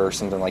Maker or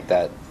something like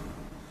that.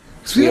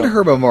 'Cause we hadn't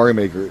heard about Mario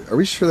Maker. Are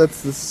we sure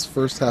that's this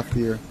first half of the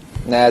year?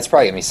 Nah, it's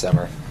probably gonna be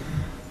summer.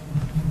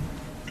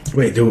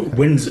 wait,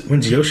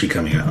 when's Yoshi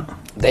coming out?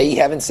 They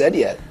haven't said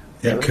yet.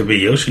 Yeah, it could be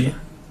Yoshi.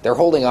 They're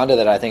holding on to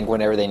that. I think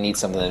whenever they need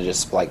something to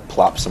just like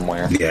plop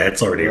somewhere. Yeah,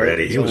 it's already Right,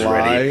 ready. It was July,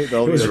 ready.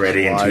 that'll It be was the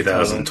ready in July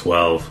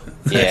 2012.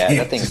 Yeah,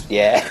 that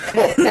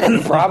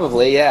thing's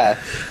probably yeah.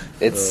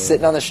 It's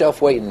sitting on the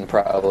shelf waiting.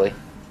 Probably.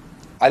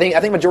 I think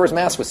Majora's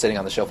Mask was sitting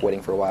on the shelf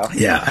waiting for a while.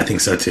 Yeah, I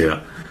think so too.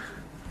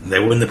 They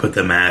wouldn't have put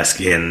the mask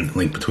in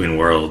Link Between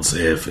Worlds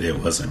if it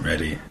wasn't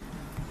ready.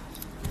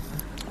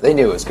 They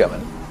knew it was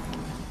coming.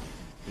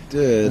 It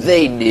did.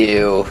 They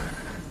knew.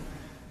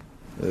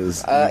 It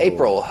was evil.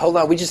 April. Hold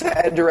on, we just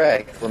had a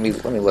direct. Let me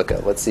look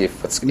up. Let's see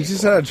if what's. We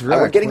just had a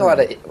direct. We're getting wow.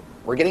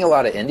 we're getting a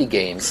lot of indie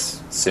games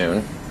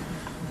soon,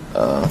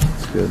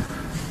 That's good.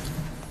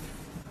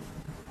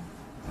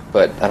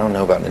 but I don't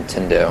know about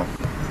Nintendo.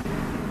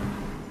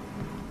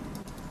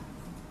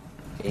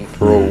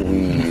 April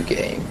Wii U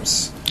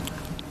games.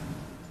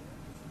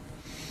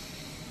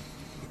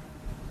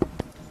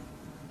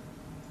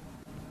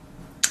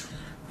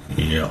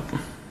 Yep.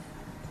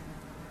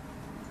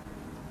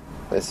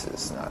 This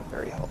is not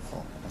very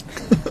helpful.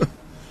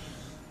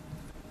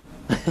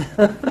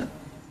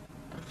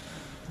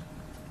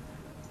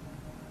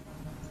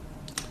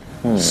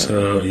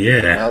 So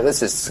yeah. No,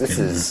 this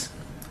is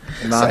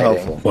Not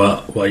exciting. helpful.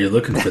 Well, while you're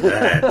looking for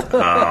that,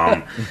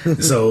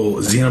 so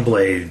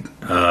Xenoblade,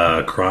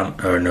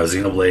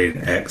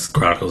 Xenoblade X,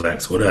 Chronicles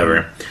X,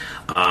 whatever.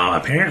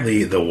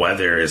 Apparently, the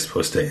weather is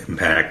supposed to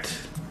impact,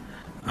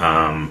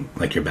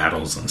 like your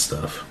battles and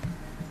stuff.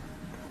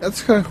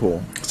 That's kind of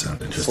cool.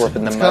 Sounds interesting. Slip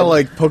in the It's mud. kind of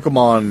like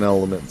Pokemon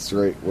elements,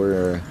 right?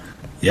 Where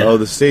Yeah, oh,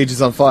 the stage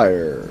is on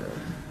fire,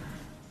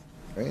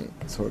 right?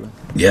 Sort of.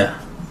 yeah.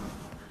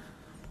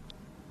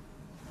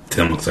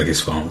 Tim looks like he's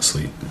falling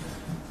asleep.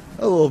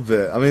 A little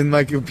bit. I mean,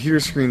 my computer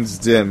screen's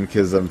dim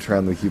because I'm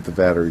trying to keep the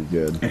battery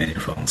good. And you're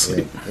falling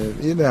asleep.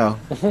 You know,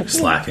 You're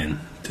slacking.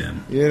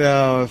 Tim.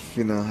 If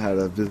had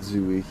a busy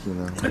week,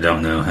 I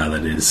don't know how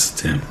that is,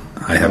 Tim.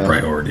 I have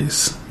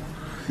priorities.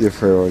 Your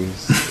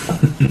priorities.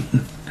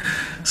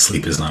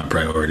 Sleep is not a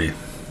priority.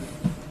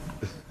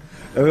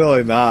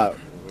 Really not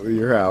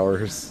your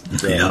hours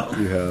that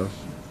you have.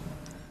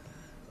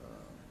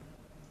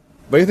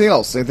 But anything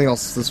else? Anything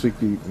else this week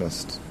we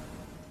missed?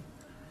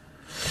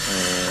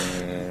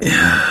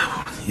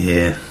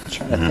 Yeah. I'm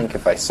trying to think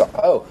if I saw.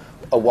 Oh,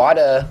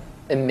 Iwata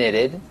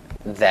admitted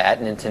that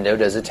Nintendo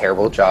does a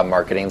terrible job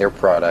marketing their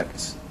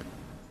products.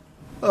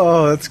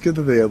 Oh, that's good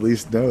that they at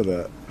least know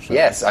that.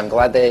 Yes, I'm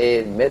glad they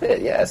admit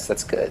it. Yes,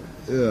 that's good.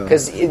 Yeah.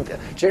 Because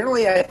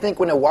generally, I think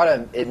when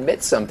Iwata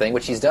admits something,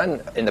 which he's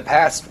done in the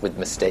past with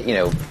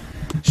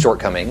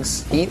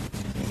shortcomings, he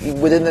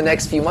within the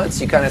next few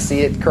months you kind of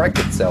see it correct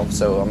itself.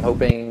 So I'm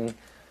hoping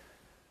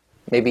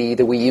maybe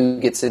the Wii U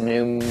gets a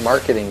new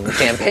marketing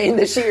campaign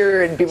this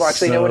year and people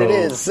actually know what it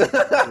is.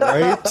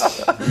 Right?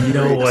 You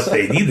know what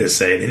they need to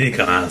say? They need to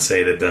come out and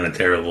say they've done a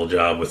terrible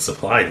job with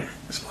supply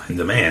and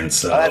demand.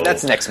 So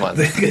that's next month.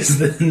 Because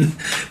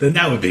then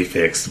that would be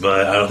fixed.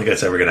 But I don't think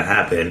that's ever going to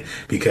happen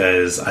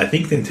because I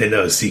think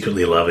Nintendo is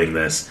secretly loving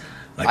this.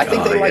 Like, I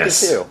think they like it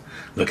too.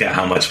 Look at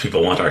how much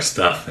people want our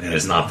stuff and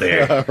it's not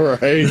there.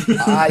 Right.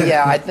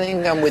 Yeah, I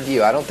think I'm with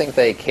you. I don't think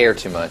they care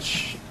too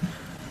much.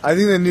 I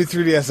think the new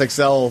 3DS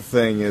XL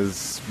thing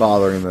is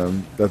bothering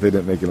them that they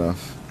didn't make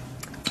enough.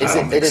 They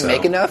didn't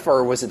make enough,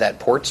 or was it that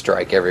port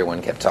strike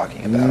everyone kept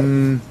talking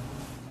about?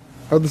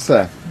 Hard to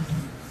say.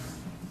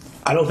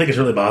 I don't think it's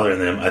really bothering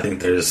them. I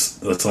think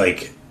it's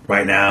like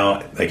right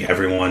now, like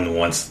everyone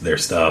wants their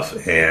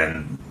stuff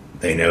and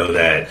they know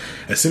that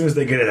as soon as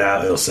they get it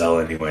out, it'll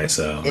sell anyway,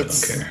 so they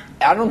don't care.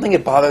 I don't think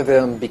it bothered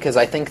them because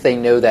I think they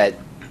know that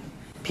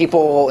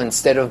people,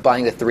 instead of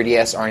buying the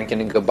 3DS, aren't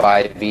going to go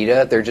buy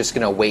Vita. They're just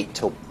going to wait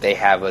till they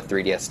have a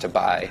 3DS to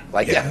buy.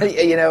 I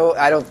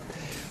don't...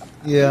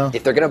 Yeah.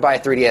 If they're going to buy a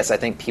 3DS, I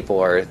think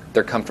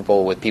they're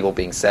comfortable with people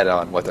being set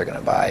on what they're going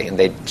to buy, and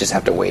they just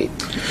have to wait.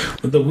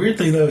 But the weird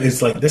thing, though,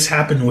 is like this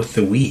happened with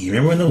the Wii.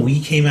 Remember when the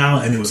Wii came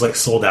out and it was like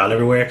sold out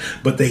everywhere?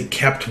 But they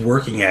kept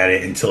working at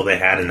it until they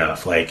had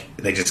enough. Like,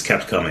 they just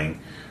kept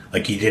coming.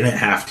 Like, you didn't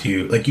have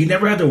to... Like, you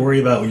never had to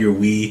worry about your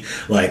Wii.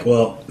 Like,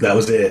 well, that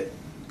was it.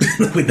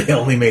 They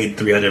only made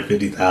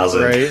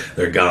 350,000. Right.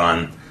 They're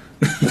gone.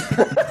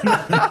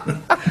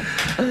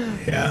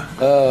 Yeah.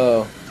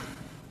 Oh.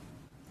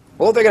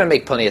 Well, they're going to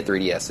make plenty of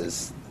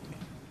 3DSs.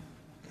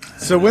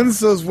 So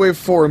when's those Wave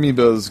 4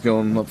 Amiibos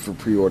going up for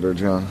pre-order,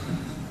 John?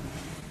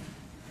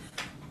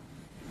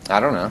 I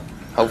don't know.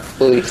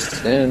 Hopefully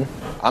soon.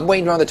 I'm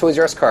waiting on the Toys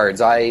R Us cards.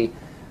 I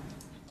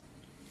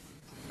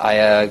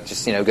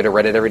just go to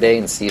Reddit every day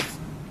and see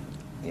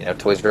if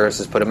Toys R Us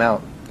has put them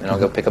out, and I'll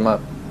go pick them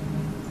up.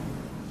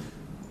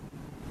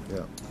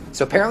 Yeah.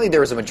 So apparently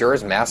there was a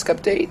Majora's Mask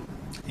update.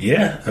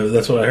 Yeah,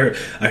 that's what I heard.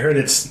 I heard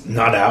it's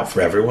not out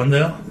for everyone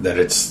though. That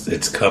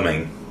it's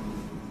coming.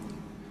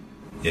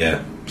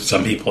 Yeah,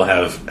 some people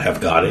have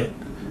got it.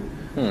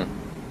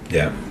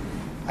 Yeah.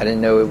 I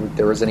didn't know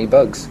there was any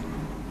bugs.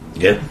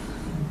 Yeah.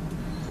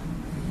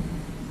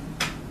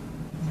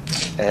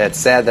 And it's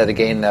sad that a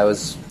game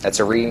that's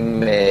a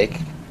remake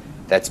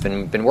that's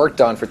been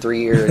worked on for 3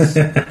 years.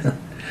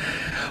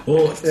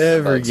 Well,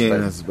 every game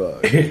has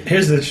bugs.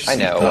 Here's the interesting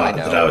thought I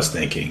know. that I was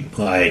thinking.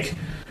 Like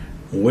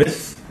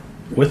with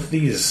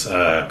these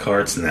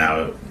cards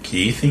now, do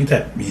you think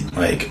that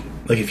like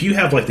if you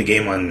have like the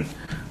game on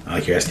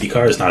like your SD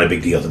card, it's not a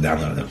big deal to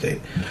download an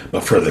update.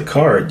 But for the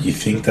card, you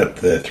think that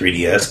the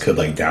 3DS could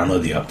like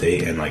download the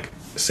update and like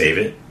save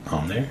it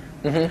on there?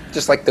 Mm-hmm.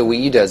 Just like the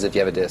Wii U does if you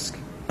have a disc.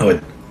 Oh,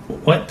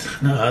 what?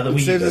 No, the Wii U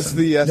saves doesn't.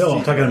 the SD No,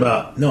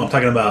 I'm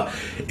talking about.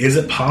 Is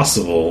it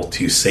possible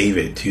to save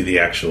it to the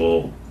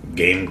actual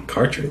game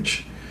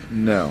cartridge?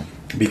 No,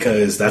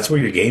 because that's where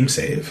your game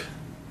save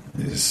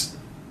is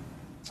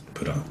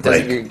put on.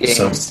 Does your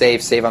game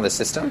save on the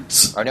system?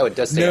 Or no, it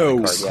does save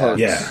on the card.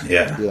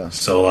 Yeah.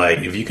 So like,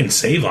 if you can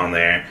save on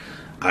there,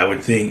 I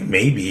would think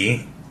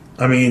maybe.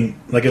 I mean,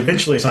 like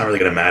eventually, it's not really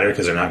going to matter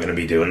because they're not going to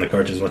be doing the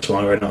cartridges much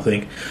longer. I don't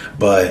think,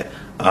 but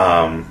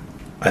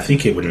I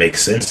think it would make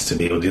sense to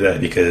be able to do that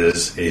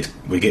because it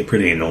would get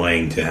pretty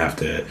annoying to have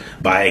to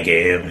buy a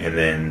game and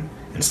then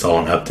install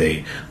an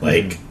update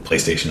like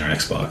PlayStation or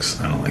Xbox.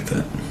 I don't like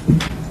that.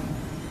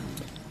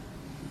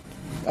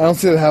 I don't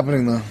see that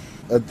happening though.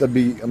 That'd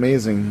be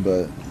amazing,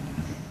 but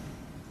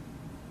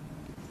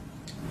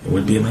it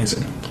would be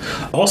amazing.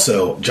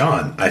 Also,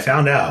 John, I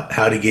found out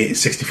how to get a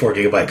 64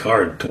 gigabyte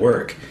card to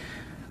work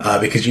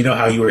because you know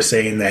how you were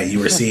saying that you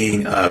were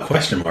seeing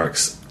question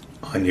marks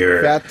on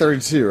your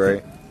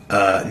FAT32,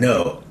 right?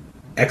 No,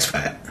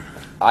 exFAT.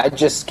 I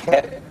just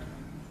kept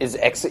I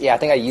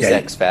think I use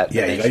exFAT.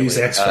 Yeah, you gotta use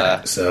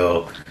exFAT.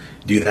 So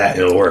do that;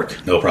 it'll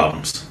work, no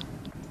problems.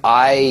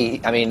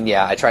 I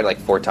tried like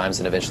 4 times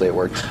and eventually it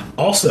worked.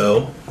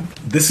 Also,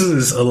 this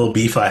is a little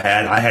beef I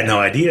had. I had no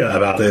idea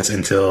about this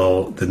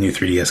until the new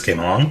 3DS came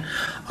along.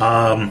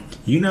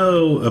 You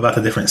know about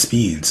the different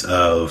speeds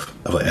of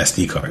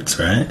SD cards,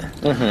 right?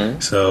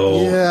 Mm-hmm.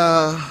 So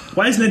yeah,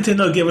 why is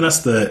Nintendo giving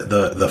us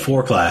the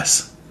 4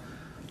 class?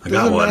 I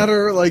got Doesn't one.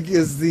 matter. Like,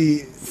 is the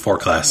 4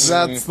 class.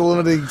 that's the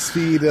limiting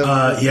speed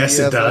of? Yes,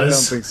 it does. I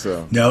don't think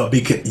so. No,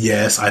 because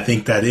yes, I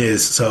think that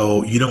is.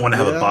 So you don't want to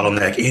have a Yeah.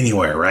 bottleneck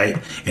anywhere, right?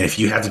 And if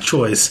you have the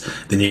choice,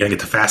 then you're gonna get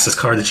the fastest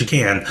card that you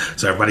can.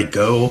 So everybody,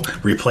 go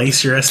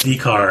replace your SD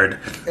card.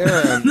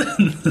 Aaron,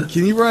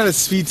 can you run a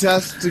speed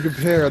test to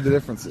compare the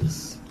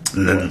differences?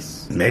 And then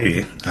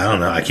maybe, I don't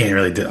know. I can't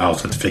really do. I'll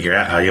have to figure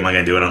out how am I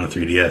going to do it on the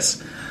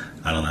 3DS.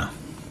 I don't know.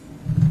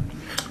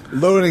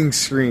 Loading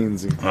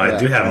screens. I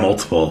do have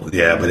multiple,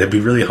 yeah, but it'd be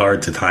really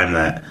hard to time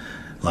that,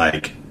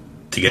 like,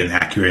 to get an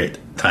accurate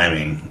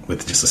timing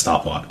with just a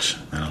stopwatch.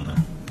 I don't know.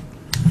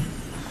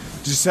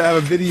 Just have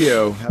a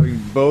video having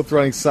both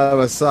running side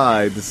by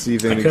side to see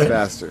if anything's could.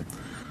 faster.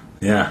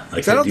 Yeah, I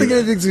don't think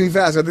anything's going to be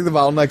faster. I think the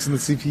bottleneck's in the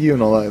CPU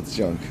and all that's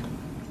junk.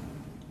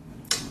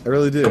 I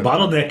really do. The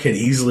bottleneck could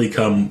easily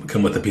come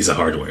with a piece of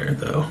hardware,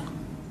 though.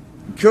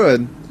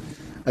 Could.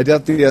 I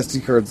doubt the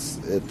SD card's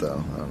it,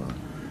 though. I don't know.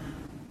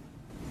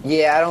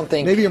 Yeah, I don't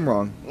think. Maybe I'm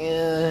wrong.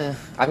 Yeah,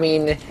 I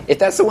mean, if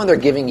that's the one they're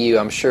giving you,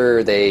 I'm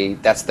sure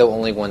that's the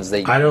only ones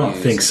they. I don't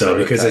use think so,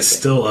 in because it's prototyping.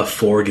 still a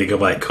 4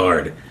 gigabyte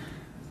card.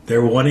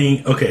 They're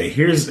wanting. Okay,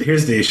 here's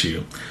the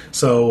issue.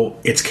 So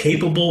it's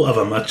capable of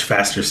a much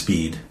faster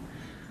speed,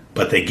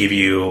 but they give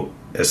you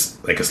a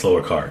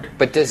slower card.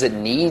 But does it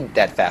need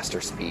that faster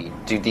speed?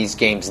 Do these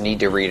games need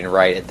to read and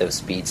write at those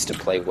speeds to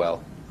play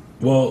well?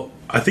 Well,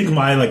 I think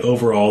my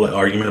overall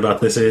argument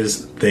about this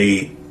is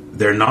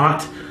they're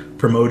not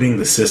promoting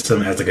the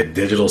system as a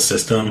digital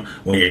system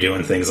when you're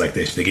doing things like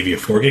this. They give you a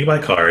 4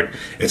 gigabyte card.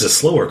 It's a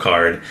slower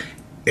card.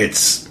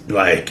 It's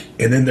and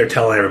then they're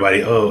telling everybody,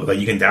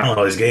 you can download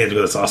all these games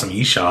with this awesome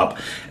eShop.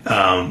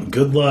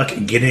 Good luck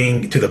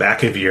getting to the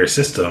back of your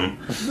system.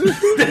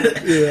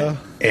 Yeah.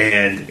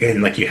 And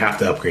you have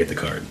to upgrade the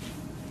card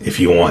if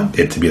you want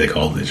it to be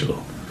all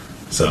digital.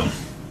 So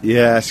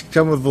Yeah, it should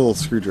come with a little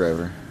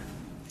screwdriver.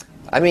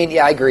 I mean,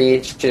 yeah, I agree.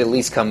 It should at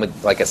least come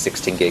with a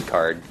 16 gig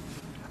card.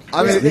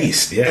 I mean, at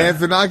least, yeah. And if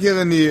they're not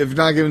giving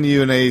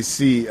you an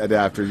AC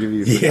adapter, give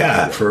you.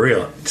 Yeah, for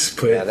real. Just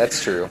put Yeah,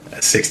 that's true.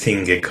 a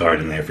 16 gig card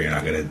in there if you're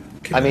not going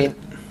to. I mean,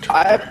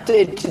 I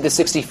updated to the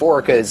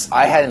 64 because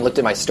I hadn't looked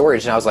at my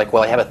storage, and I was like,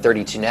 well, I have a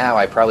 32 now.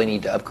 I probably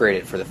need to upgrade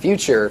it for the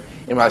future.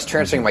 And when I was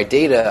transferring my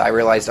data, I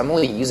realized I'm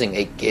only using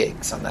 8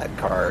 gigs on that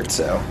card.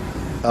 So,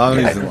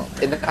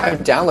 and I've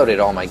downloaded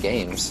all my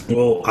games.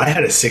 Well, I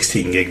had a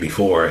 16 gig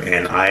before,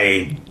 and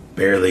I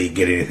barely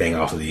get anything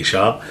off of the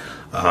eShop.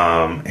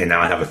 And now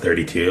I have a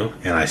 32,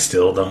 and I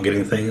still don't get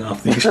anything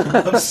off the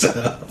eShop.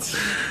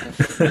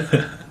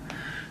 So.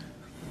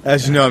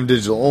 As you know, I'm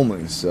digital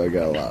only, so I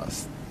got a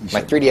lot.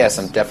 My 3DS,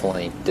 I'm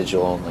definitely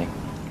digital only.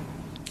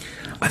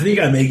 I think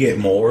I may get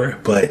more,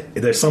 but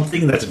there's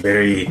something that's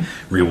very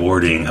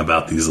rewarding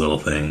about these little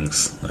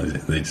things.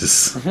 They're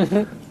just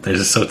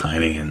so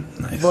tiny and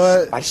nice.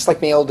 But I just like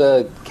being able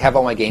to have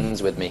all my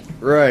games with me.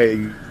 right,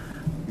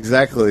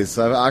 exactly.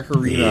 So I have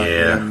Ocarina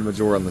Yeah. and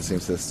Majora on the same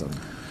system.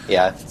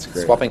 Yeah,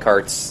 great. swapping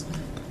carts,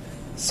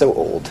 so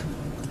old.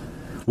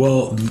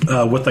 Well,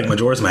 with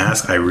Majora's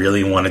Mask, I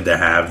really wanted to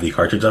have the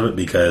cartridge of it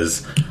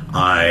because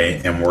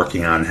I am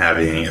working on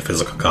having a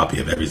physical copy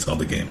of every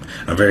Zelda game.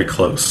 I'm very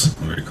close.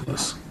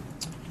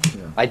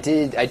 I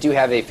do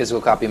have a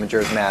physical copy of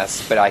Majora's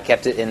Mask, but I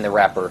kept it in the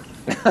wrapper.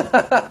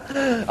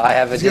 I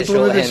have a Did you get the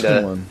digital limited and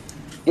edition one?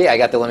 yeah, I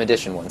got the limited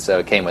edition one, so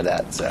it came with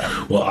that.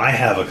 So Well, I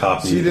have a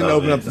copy. So you didn't of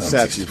open it up the on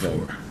statue 64.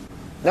 thing?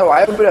 no,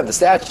 I opened up the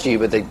statue,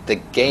 but the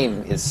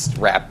game is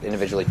wrapped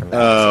individually from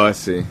that. Oh, I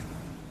see.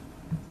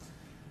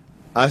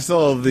 I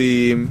still have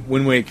the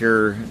Wind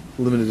Waker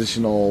limited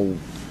editional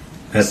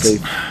That's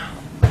safe.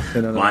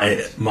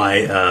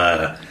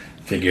 my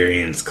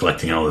figurines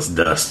collecting all this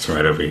dust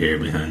right over here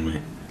behind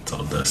me. It's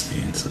all dusty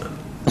and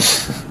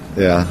stuff.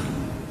 Yeah.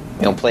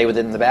 You don't play with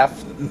it in the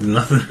bath.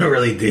 Nothing to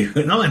really do.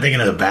 The only thing in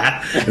the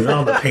bath is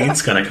all the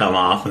paint's gonna come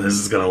off, and this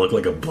is gonna look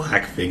like a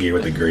black figure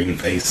with a green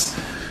face.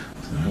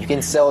 You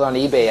can sell it on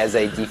eBay as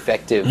a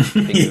defective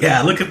figure.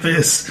 Yeah, look at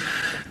this.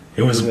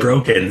 It was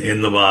broken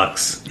in the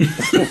box.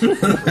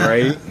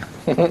 Right?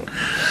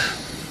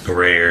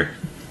 Rare.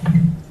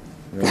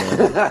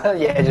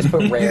 Yeah, just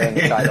put rare in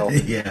the title.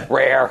 Yeah.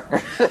 Rare.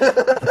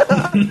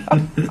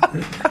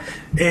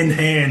 In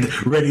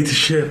hand, ready to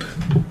ship.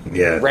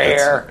 Yeah.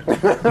 Rare.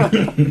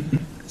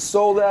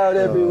 Sold out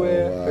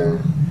everywhere.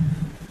 Wow.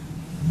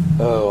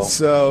 Oh.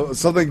 So,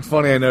 something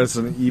funny I noticed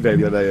on eBay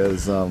the other day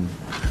is I'm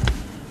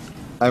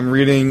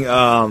reading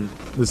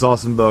this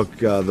awesome book,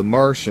 The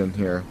Martian,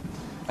 here.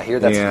 I hear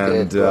that's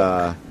and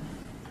good.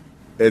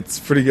 it's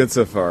pretty good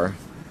so far.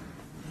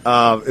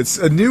 It's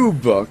a new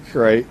book,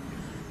 right?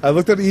 I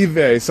looked at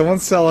eBay.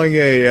 Someone's selling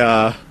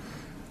a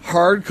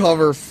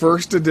hardcover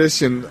first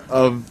edition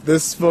of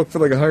this book for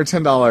like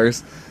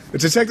 $110.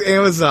 Which I checked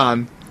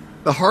Amazon.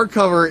 The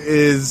hardcover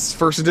is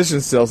first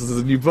edition still, since it's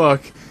a new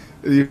book.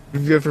 You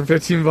can get it for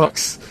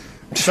 $15.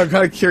 So I'm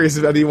kind of curious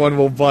if anyone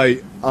will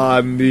bite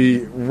on the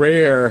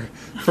rare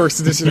first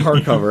edition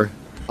hardcover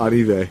on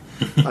eBay.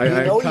 You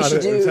know what you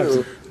should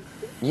do?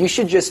 You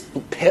should just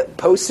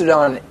post it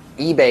on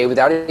eBay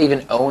without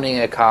even owning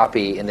a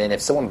copy, and then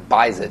if someone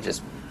buys it,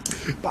 just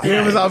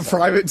Amazon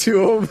private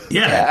to them.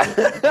 Yeah.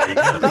 There you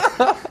go.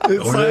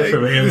 It's Order like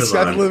from this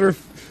guy Amazon. deliver.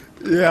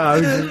 Yeah,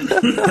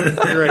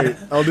 great.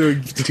 I'll do a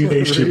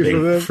 2-day delivery for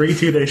shipping. them. Free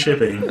 2-day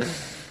shipping.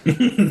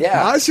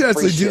 Yeah, I should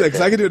actually free do that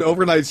because I shipping. could do an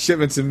overnight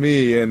shipment to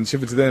me and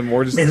ship it to them,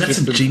 or just Man, that's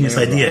ship a them genius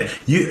from Amazon. idea.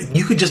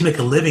 You could just make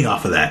a living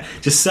off of that.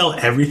 Just sell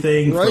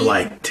everything for Right?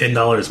 like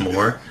 $10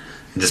 more,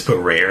 and just put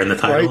rare in the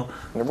title.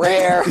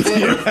 Rare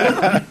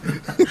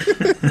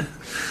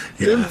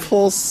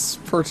Impulse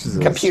purchases.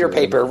 computer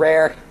paper,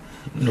 rare,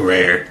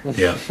 Rare,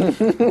 yeah.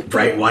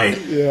 Bright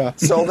white. Yeah,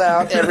 sold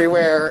out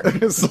everywhere.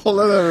 sold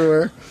it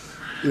everywhere.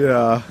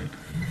 Yeah,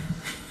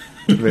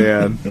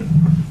 man.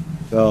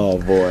 Oh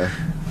boy.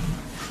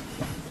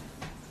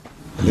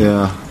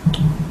 Yeah.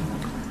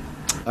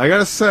 I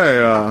gotta say,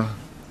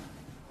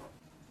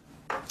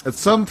 at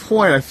some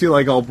point, I feel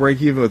like I'll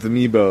break even with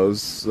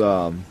Amiibos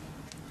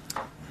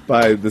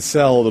by the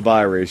sell to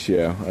buy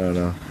ratio. I don't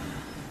know.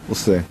 We'll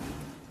see.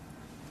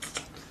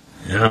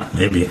 Yeah,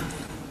 maybe.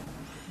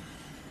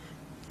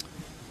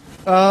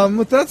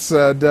 With that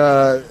said,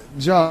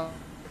 John,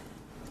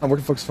 where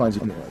can folks find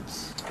you on the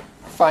webs?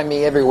 Find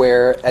me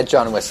everywhere at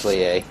John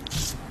Wesley A.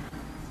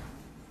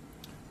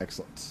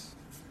 Excellent.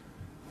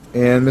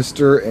 And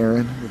Mr.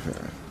 Aaron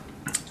Rivera.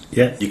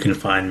 Yeah, you can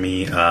find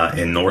me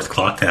in North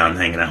Clocktown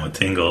hanging out with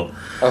Tingle,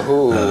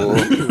 Oh,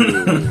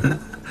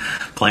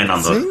 playing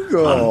on the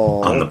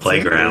Tingle. on the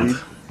playground.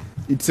 Tingle.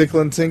 You tickle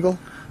and tingle?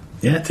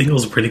 Yeah,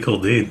 Tingle's a pretty cool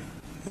dude.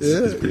 He's Yeah.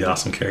 a pretty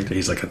awesome character.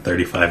 He's like a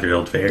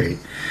 35-year-old fairy.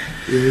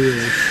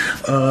 Yeah.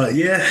 Yeah,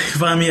 you can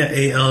find me at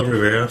AL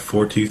Rivera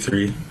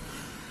 423.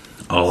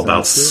 All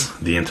about Sounds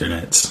the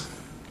internet.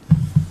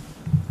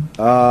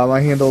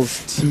 My handle's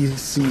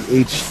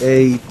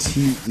TCHATEN.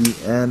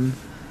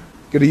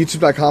 Go to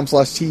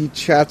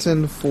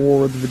youtube.com/tchatten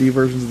for the video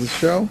versions of the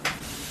show.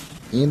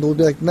 And we'll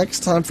be back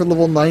next time for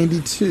level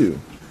 92.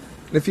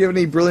 And if you have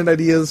any brilliant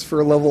ideas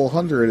for level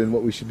 100 and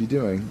what we should be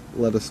doing,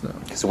 let us know.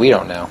 because we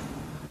don't know.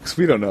 Because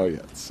we don't know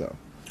yet, so.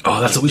 Oh,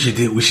 that's what we should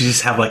do. We should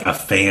just have like a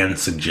fan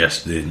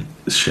suggested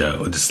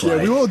show. Just Yeah,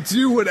 like we will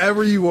do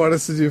whatever you want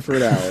us to do for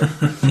an hour.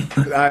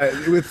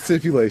 With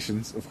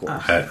stipulations, of course.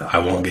 I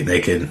won't get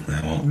naked.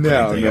 I won't. put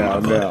No, anything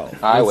on my butt. no.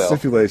 I With will.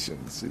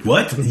 Stipulations.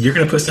 What? You're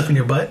gonna put stuff in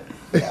your butt?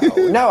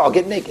 No, I'll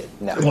get naked.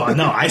 No. Well,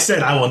 no. I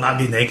said I will not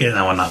be naked and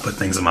I will not put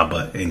things in my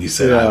butt. And you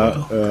said I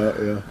will.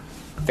 Yeah.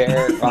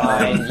 Fair,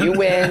 fine. You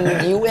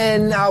win. You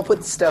win. I'll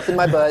put stuff in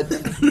my butt.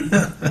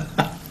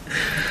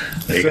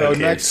 There you So go, kids.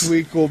 next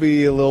week will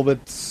be a little bit.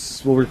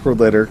 We'll record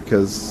later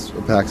because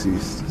of PAX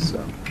East, so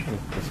we'll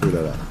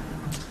figure that out.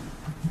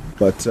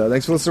 But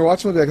thanks for listening or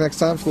watching. We'll be back next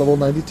time for level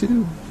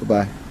 92.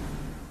 Bye-bye.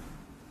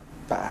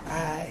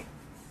 Bye.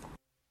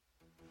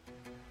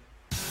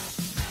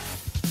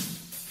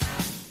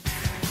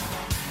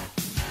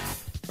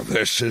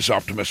 This is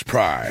Optimus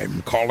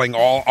Prime, calling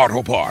all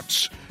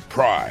Autobots.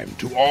 Prime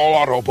to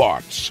all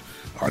Autobots.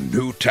 A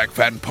new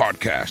TechFan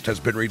podcast has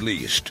been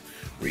released.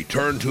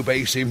 Return to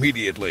base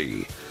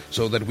immediately,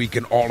 so that we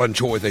can all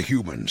enjoy the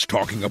humans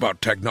talking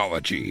about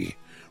technology.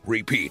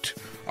 Repeat,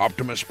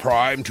 Optimus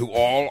Prime to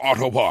all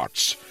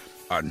Autobots.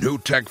 A new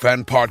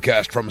TechFan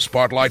podcast from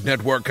Spotlight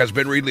Network has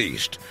been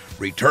released.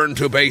 Return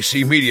to base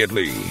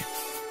immediately.